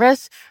public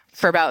service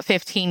for about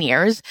 15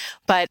 years,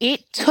 but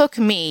it took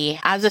me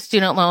as a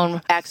student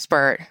loan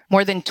expert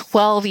more than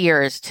 12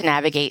 years to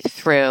navigate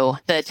through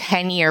the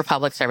 10-year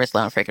public service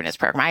loan forgiveness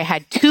program. I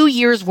had 2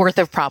 years worth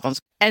of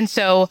problems. And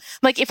so,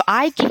 if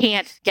I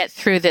can't get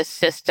through this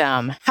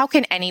system, how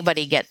can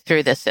anybody get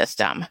through this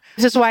system?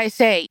 This is why I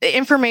say the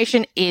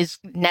information is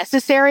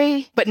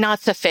necessary, but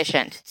not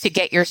sufficient to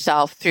get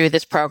yourself through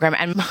this program.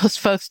 And most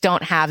folks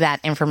don't have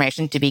that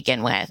information to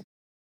begin with.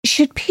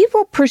 Should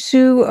people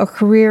pursue a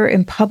career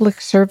in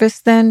public service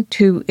then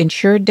to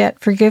ensure debt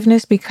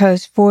forgiveness?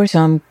 Because for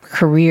some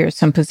careers,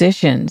 some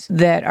positions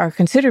that are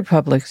considered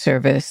public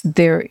service,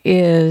 there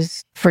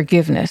is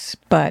forgiveness,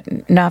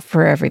 but not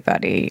for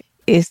everybody.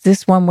 Is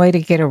this one way to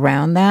get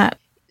around that?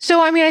 So,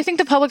 I think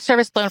the public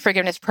service loan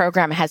forgiveness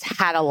program has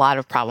had a lot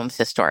of problems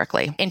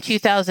historically. In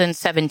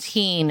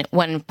 2017,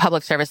 when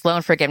public service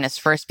loan forgiveness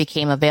first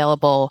became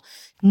available,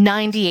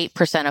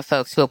 98% of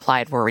folks who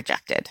applied were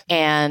rejected.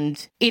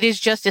 And it is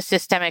just a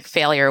systemic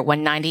failure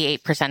when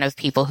 98% of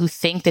people who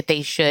think that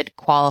they should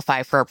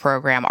qualify for a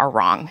program are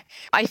wrong.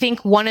 I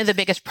think one of the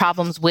biggest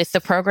problems with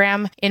the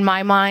program, in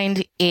my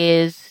mind,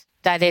 is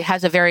that it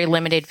has a very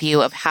limited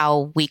view of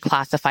how we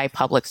classify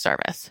public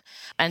service.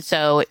 And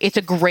so it's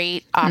a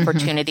great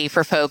opportunity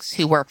for folks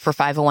who work for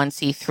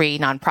 501c3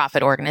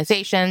 nonprofit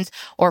organizations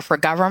or for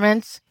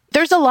governments.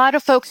 There's a lot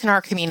of folks in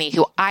our community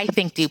who I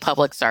think do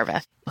public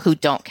service who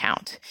don't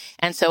count.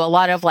 And so a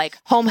lot of like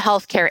home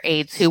health care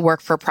aides who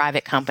work for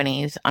private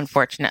companies,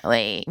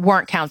 unfortunately,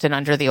 weren't counted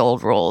under the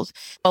old rules.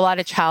 A lot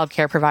of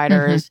childcare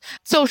providers,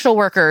 social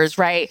workers,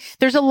 right?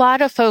 There's a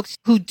lot of folks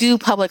who do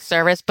public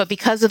service, but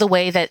because of the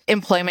way that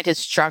employment is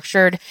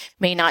structured,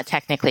 may not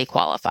technically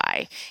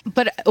qualify.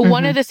 But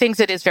one of the things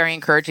that is very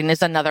encouraging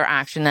is another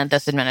action that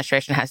this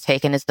administration has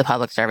taken is the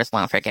public service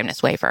loan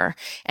forgiveness waiver.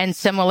 And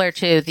similar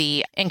to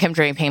the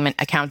income-driven payment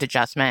account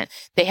adjustment,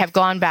 they have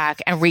gone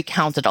back and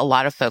recounted a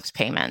lot of folks'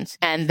 payments.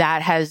 And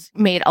that has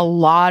made a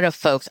lot of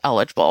folks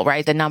eligible,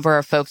 right? The number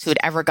of folks who had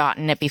ever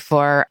gotten it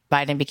before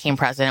Biden became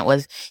president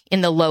was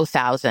in the low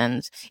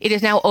thousands. It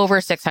is now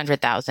over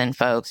 600,000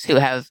 folks who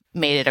have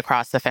made it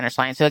across the finish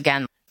line. So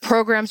again,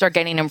 programs are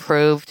getting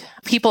improved.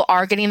 People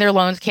are getting their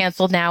loans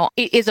canceled now.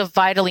 It is a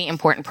vitally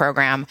important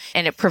program,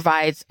 and it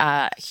provides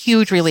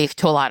huge relief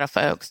to a lot of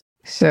folks.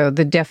 So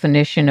the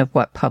definition of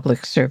what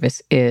public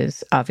service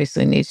is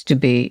obviously needs to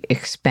be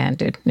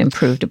expanded and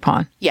improved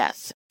upon.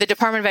 Yes. The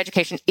Department of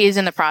Education is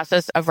in the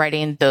process of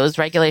writing those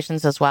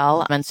regulations as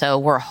well. And so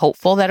we're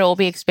hopeful that it will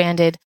be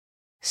expanded.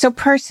 So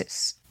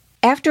Persis,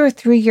 after a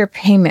 3-year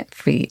payment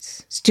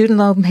freeze, student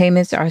loan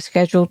payments are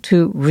scheduled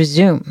to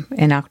resume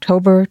in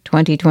October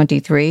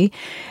 2023.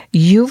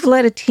 You've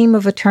led a team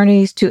of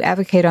attorneys to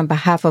advocate on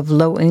behalf of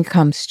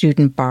low-income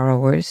student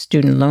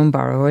loan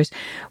borrowers.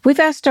 We've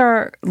asked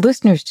our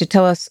listeners to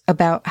tell us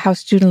about how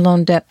student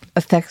loan debt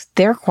affects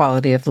their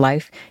quality of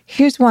life.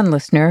 Here's one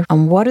listener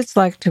on what it's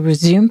like to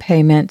resume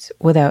payments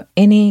without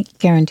any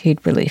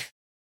guaranteed relief.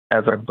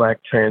 As a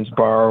Black trans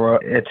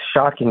borrower, it's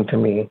shocking to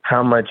me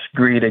how much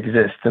greed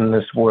exists in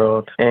this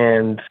world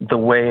and the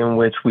way in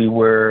which we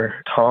were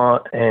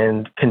taught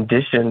and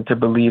conditioned to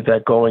believe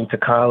that going to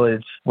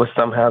college was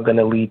somehow going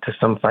to lead to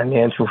some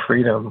financial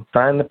freedom.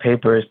 Sign the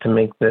papers to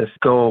make this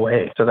go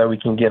away so that we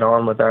can get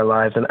on with our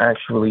lives and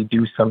actually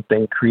do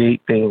something,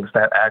 create things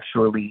that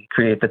actually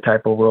create the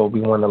type of world we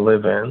want to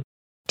live in.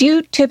 Do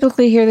you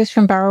typically hear this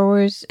from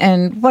borrowers?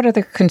 And what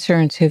other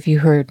concerns have you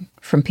heard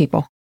from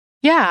people?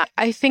 Yeah,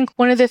 I think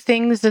one of the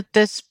things that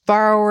this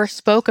borrower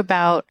spoke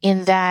about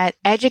in that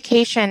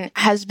education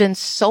has been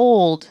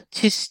sold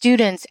to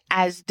students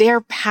as their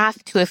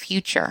path to a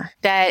future.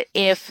 That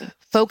if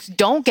folks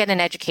don't get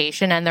an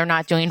education and they're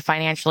not doing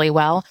financially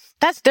well,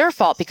 that's their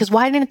fault because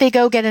why didn't they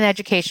go get an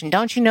education?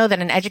 Don't you know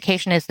that an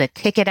education is the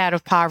ticket out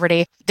of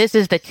poverty? This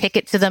is the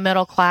ticket to the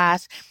middle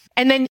class.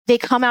 And then they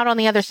come out on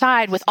the other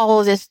side with all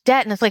of this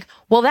debt. And it's like,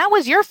 well, that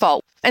was your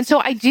fault. And so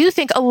I do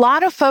think a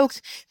lot of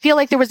folks feel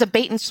like there was a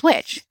bait and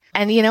switch.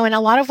 And, in a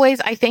lot of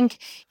ways, I think,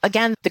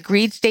 again, the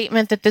greed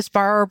statement that this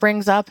borrower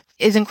brings up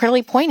is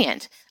incredibly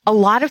poignant. A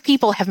lot of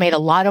people have made a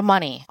lot of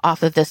money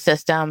off of this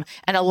system,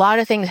 and a lot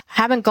of things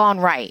haven't gone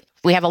right.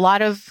 We have a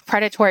lot of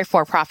predatory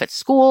for-profit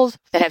schools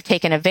that have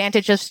taken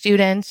advantage of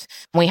students.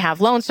 We have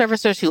loan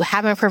servicers who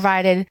haven't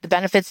provided the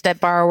benefits that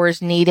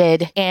borrowers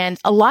needed. And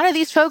a lot of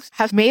these folks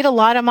have made a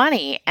lot of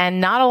money, and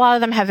not a lot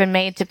of them have been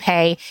made to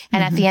pay.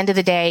 And at the end of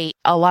the day,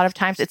 a lot of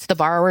times it's the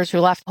borrowers who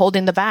are left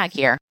holding the bag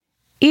here.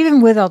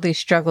 Even with all these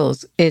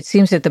struggles, it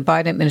seems that the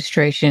Biden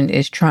administration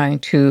is trying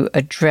to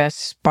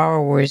address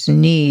borrowers'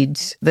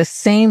 needs. The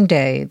same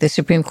day the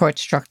Supreme Court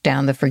struck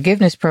down the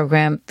forgiveness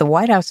program, the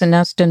White House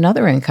announced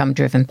another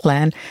income-driven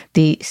plan,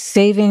 the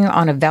Saving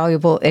on a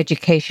Valuable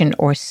Education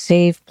or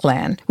SAVE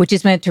plan, which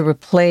is meant to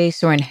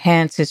replace or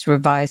enhance its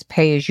revised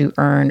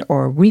pay-as-you-earn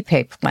or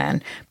repay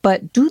plan.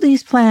 But do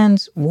these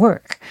plans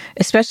work,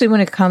 especially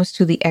when it comes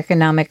to the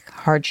economic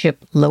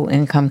hardship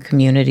low-income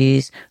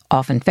communities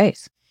often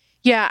face?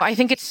 Yeah, I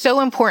think it's so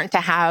important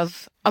to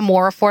have a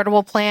more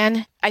affordable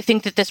plan. I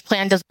think that this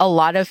plan does a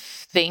lot of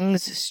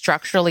things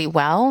structurally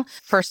well.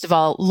 First of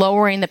all,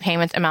 lowering the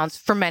payment amounts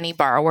for many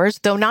borrowers,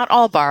 though not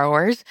all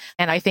borrowers.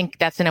 And I think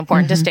that's an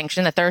important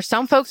distinction that there are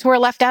some folks who are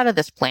left out of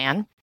this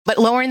plan. But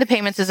lowering the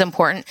payments is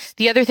important.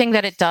 The other thing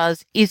that it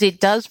does is it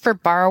does for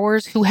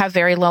borrowers who have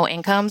very low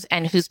incomes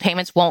and whose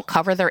payments won't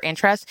cover their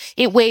interest,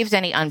 it waives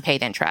any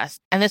unpaid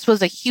interest. And this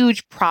was a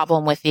huge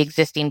problem with the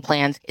existing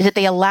plans, is that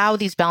they allow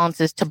these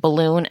balances to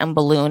balloon and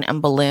balloon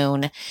and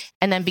balloon.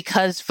 And then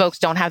because folks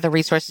don't have the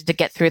resources to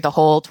get through the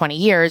whole 20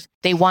 years,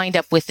 they wind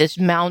up with this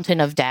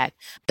mountain of debt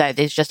that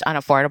is just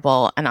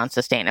unaffordable and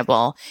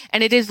unsustainable.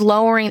 And it is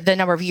lowering the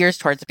number of years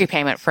towards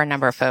repayment for a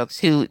number of folks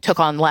who took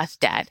on less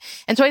debt.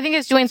 And so I think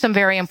it's doing some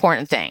very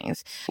important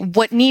things.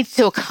 What needs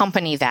to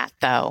accompany that,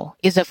 though,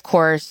 is, of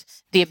course,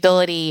 the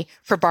ability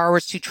for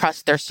borrowers to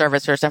trust their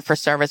servicers and for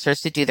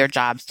servicers to do their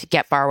jobs to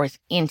get borrowers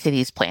into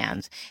these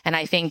plans. And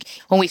I think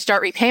when we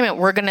start repayment,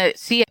 we're going to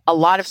see a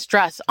lot of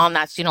stress on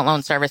that student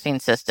loan servicing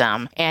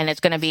system. And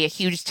it's going to be a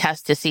huge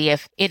test to see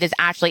if it is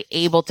actually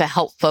able to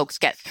help folks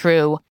get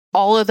through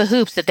all of the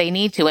hoops that they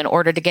need to in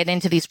order to get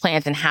into these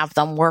plans and have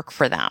them work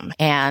for them.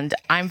 And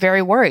I'm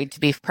very worried, to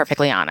be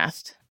perfectly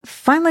honest.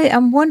 Finally,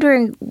 I'm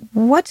wondering,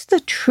 what's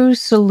the true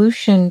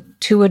solution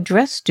to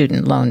address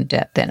student loan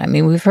debt then? I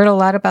mean, we've heard a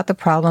lot about the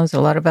problems,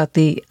 a lot about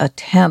the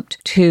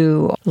attempt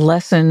to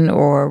lessen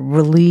or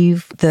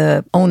relieve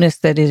the onus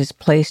that is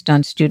placed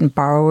on student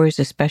borrowers,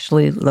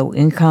 especially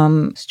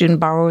low-income student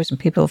borrowers and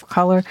people of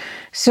color.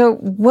 So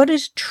what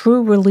does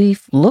true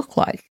relief look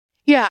like?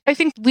 Yeah, I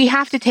think we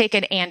have to take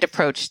an and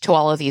approach to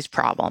all of these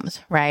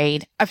problems,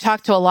 right? I've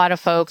talked to a lot of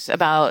folks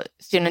about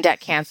student debt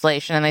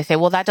cancellation, and they say,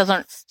 well, that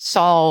doesn't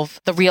solve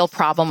the real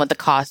problem with the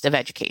cost of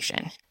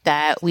education.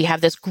 That we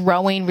have this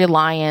growing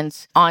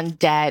reliance on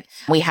debt.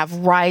 We have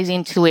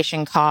rising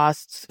tuition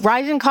costs,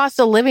 rising costs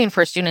of living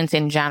for students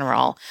in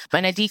general,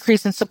 and a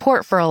decrease in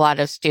support for a lot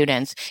of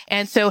students.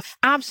 And so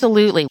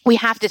absolutely, we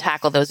have to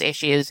tackle those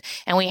issues,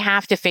 and we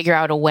have to figure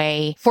out a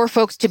way for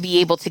folks to be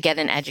able to get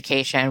an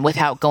education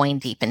without going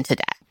deep into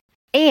debt.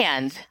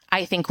 And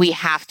I think we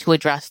have to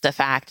address the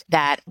fact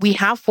that we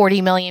have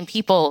 40 million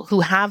people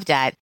who have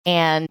debt,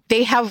 and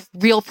they have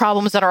real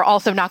problems that are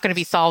also not going to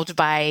be solved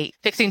by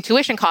fixing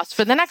tuition costs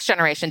for the next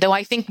generation, though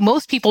I think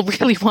most people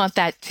really want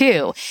that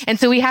too. And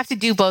so we have to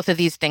do both of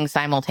these things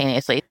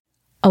simultaneously.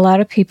 A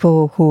lot of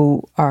people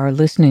who are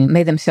listening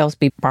may themselves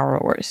be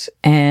borrowers.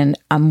 And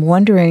I'm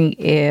wondering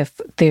if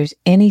there's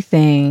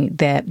anything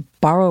that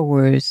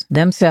borrowers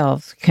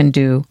themselves can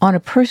do on a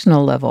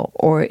personal level,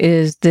 or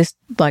is this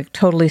like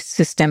totally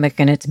systemic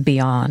and it's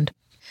beyond?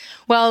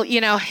 Well,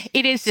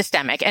 it is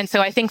systemic. And so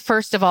I think,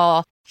 first of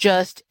all,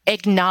 just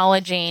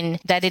acknowledging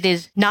that it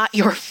is not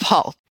your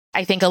fault.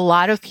 I think a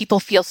lot of people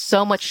feel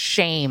so much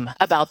shame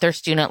about their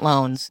student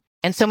loans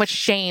and so much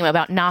shame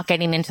about not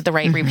getting into the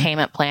right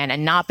repayment plan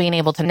and not being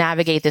able to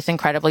navigate this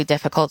incredibly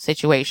difficult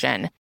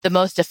situation the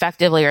most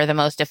effectively or the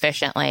most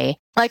efficiently.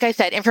 Like I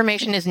said,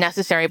 information is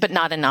necessary, but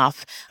not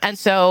enough. And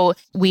so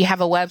we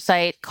have a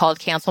website called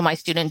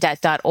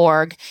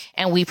cancelmystudentdebt.org,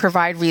 and we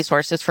provide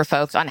resources for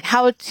folks on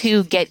how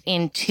to get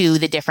into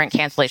the different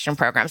cancellation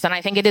programs. And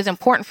I think it is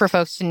important for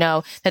folks to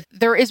know that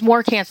there is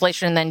more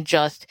cancellation than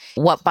just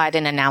what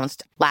Biden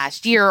announced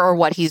last year or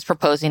what he's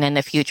proposing in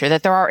the future,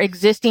 that there are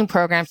existing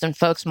programs and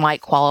folks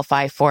might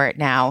qualify for it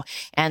now.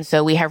 And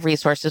so we have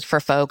resources for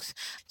folks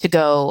to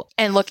go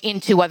and look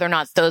into whether or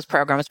not those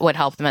programs would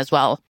help them as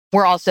well.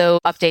 We're also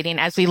updating,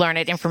 as we learn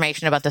it,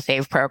 information about the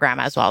SAVE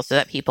program as well, so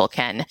that people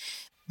can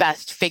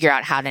best figure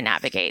out how to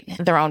navigate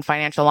their own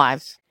financial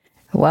lives.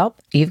 Well,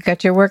 you've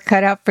got your work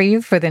cut out for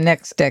you for the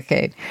next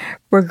decade.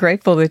 We're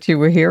grateful that you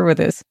were here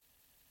with us.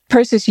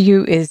 Persis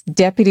Yu is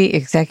Deputy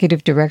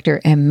Executive Director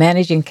and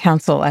Managing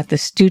Counsel at the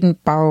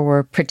Student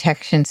Borrower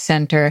Protection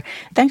Center.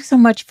 Thanks so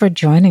much for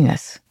joining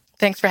us.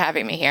 Thanks for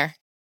having me here.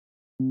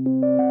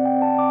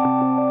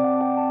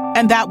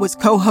 And that was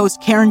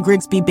co-host Karen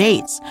Grigsby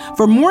Bates.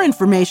 For more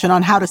information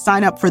on how to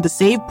sign up for the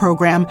SAVE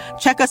program,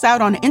 check us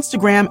out on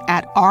Instagram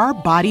at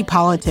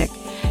OurBodyPolitic.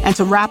 And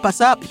to wrap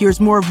us up, here's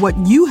more of what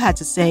you had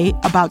to say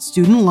about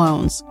student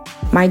loans.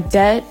 My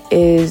debt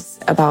is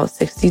about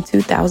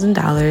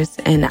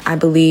 $62,000, and I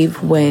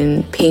believe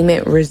when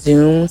payment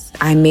resumes,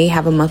 I may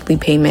have a monthly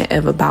payment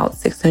of about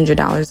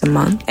 $600 a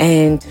month.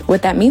 And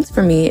what that means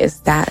for me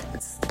is that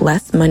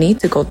less money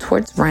to go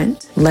towards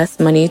rent, less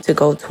money to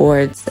go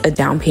towards a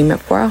down payment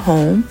for a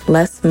home,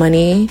 less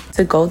money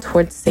to go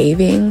towards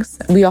savings.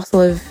 We also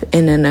live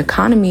in an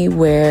economy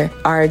where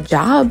our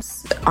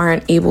jobs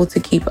aren't able to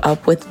keep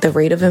up with the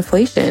rate of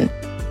inflation.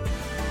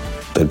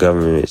 The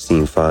government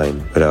seemed fine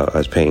without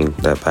us paying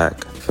that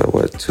back for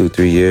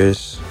 2-3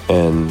 years.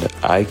 And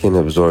I can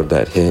absorb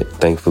that hit,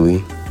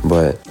 thankfully,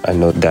 but I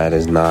know that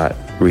is not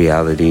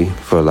reality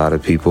for a lot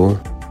of people.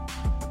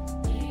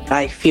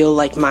 I feel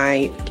like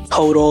my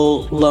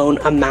total loan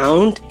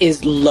amount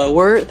is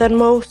lower than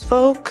most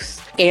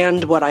folks.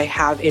 And what I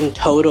have in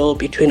total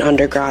between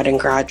undergrad and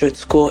graduate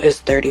school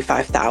is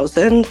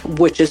 $35,000,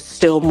 which is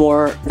still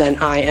more than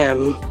I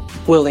am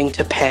willing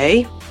to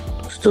pay.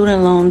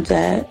 Student loan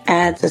debt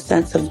adds a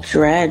sense of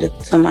dread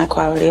to my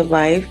quality of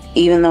life.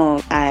 Even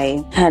though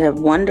I had a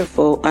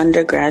wonderful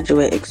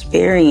undergraduate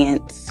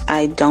experience,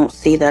 I don't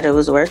see that it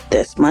was worth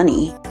this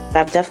money.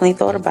 I've definitely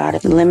thought about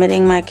it,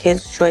 limiting my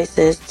kids'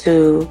 choices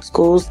to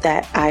schools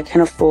that I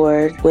can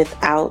afford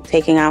without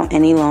taking out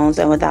any loans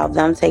and without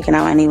them taking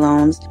out any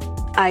loans.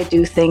 I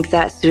do think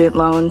that student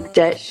loan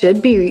debt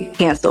should be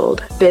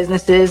canceled.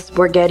 Businesses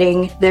were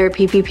getting their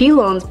PPP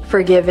loans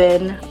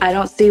forgiven. I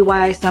don't see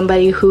why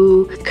somebody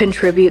who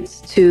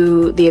contributes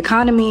to the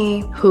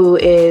economy, who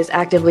is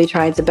actively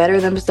trying to better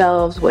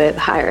themselves with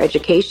higher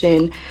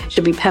education,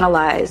 should be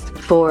penalized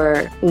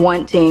for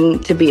wanting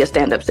to be a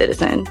stand-up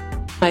citizen.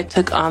 I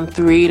took on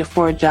 3 to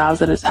 4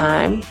 jobs at a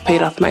time,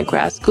 paid off my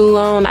grad school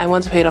loan. I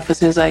wanted to pay it off as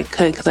soon as I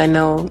could because I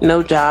know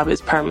no job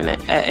is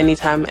permanent. At any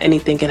time,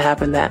 anything can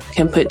happen that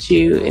can put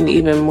you in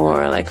even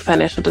more like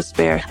financial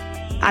despair.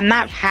 I'm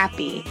not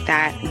happy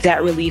that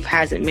debt relief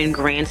hasn't been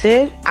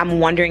granted. I'm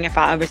wondering if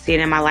I'll ever see it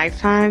in my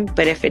lifetime,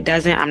 but if it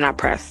doesn't, I'm not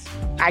pressed.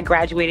 I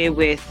graduated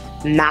with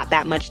not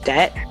that much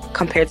debt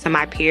compared to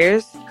my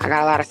peers. I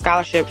got a lot of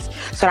scholarships,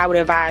 so I would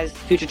advise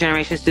future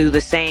generations to do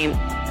the same.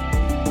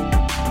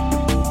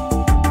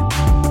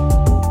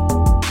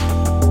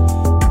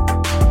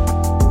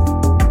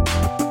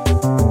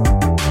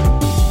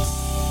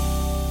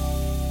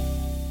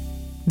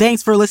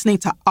 Thanks for listening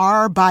to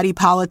Our Body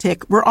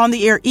Politic. We're on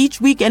the air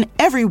each week and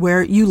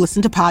everywhere you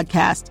listen to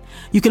podcasts.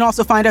 You can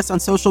also find us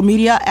on social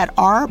media at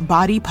Our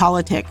Body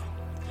Politic.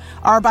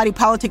 Our Body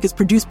Politic is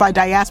produced by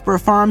Diaspora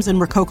Farms and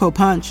Rococo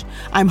Punch.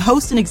 I'm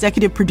host and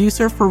executive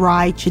producer for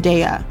Rai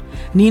Chidea.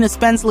 Nina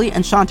Spensley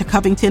and Shanta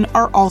Covington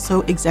are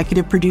also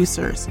executive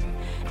producers.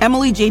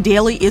 Emily J.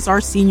 Daly is our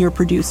senior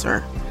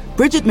producer.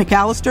 Bridget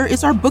McAllister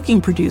is our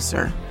booking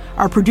producer.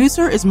 Our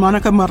producer is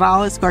Monica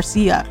Morales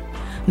Garcia.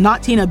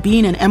 Natina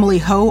Bean and Emily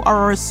Ho are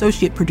our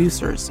associate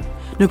producers.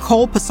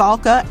 Nicole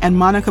Pasalka and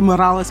Monica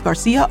Morales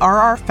Garcia are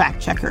our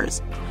fact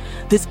checkers.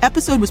 This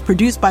episode was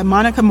produced by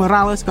Monica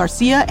Morales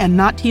Garcia and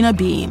Natina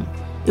Bean.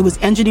 It was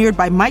engineered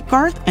by Mike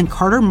Garth and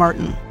Carter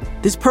Martin.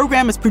 This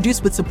program is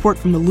produced with support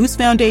from the Luce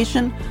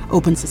Foundation,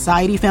 Open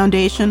Society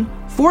Foundation,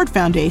 Ford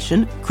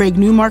Foundation, Craig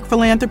Newmark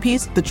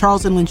Philanthropies, the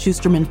Charles and Lynn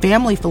Schusterman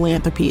Family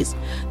Philanthropies,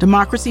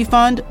 Democracy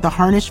Fund, the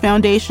Harnish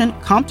Foundation,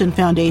 Compton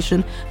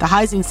Foundation, the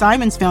Heising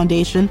Simons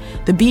Foundation,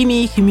 the Be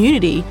Me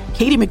Community,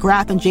 Katie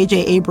McGrath and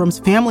J.J. Abrams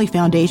Family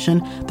Foundation,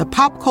 the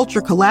Pop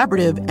Culture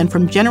Collaborative, and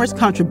from generous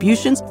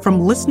contributions from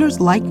listeners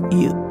like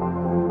you.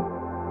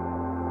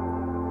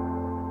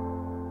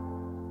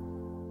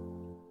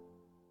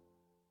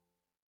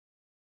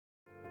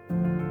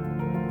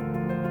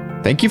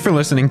 Thank you for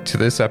listening to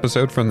this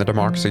episode from the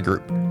Democracy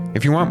Group.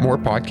 If you want more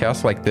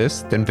podcasts like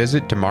this, then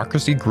visit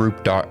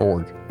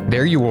democracygroup.org.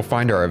 There you will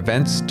find our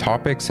events,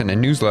 topics, and a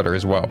newsletter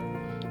as well.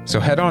 So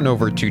head on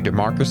over to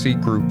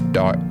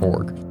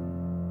democracygroup.org.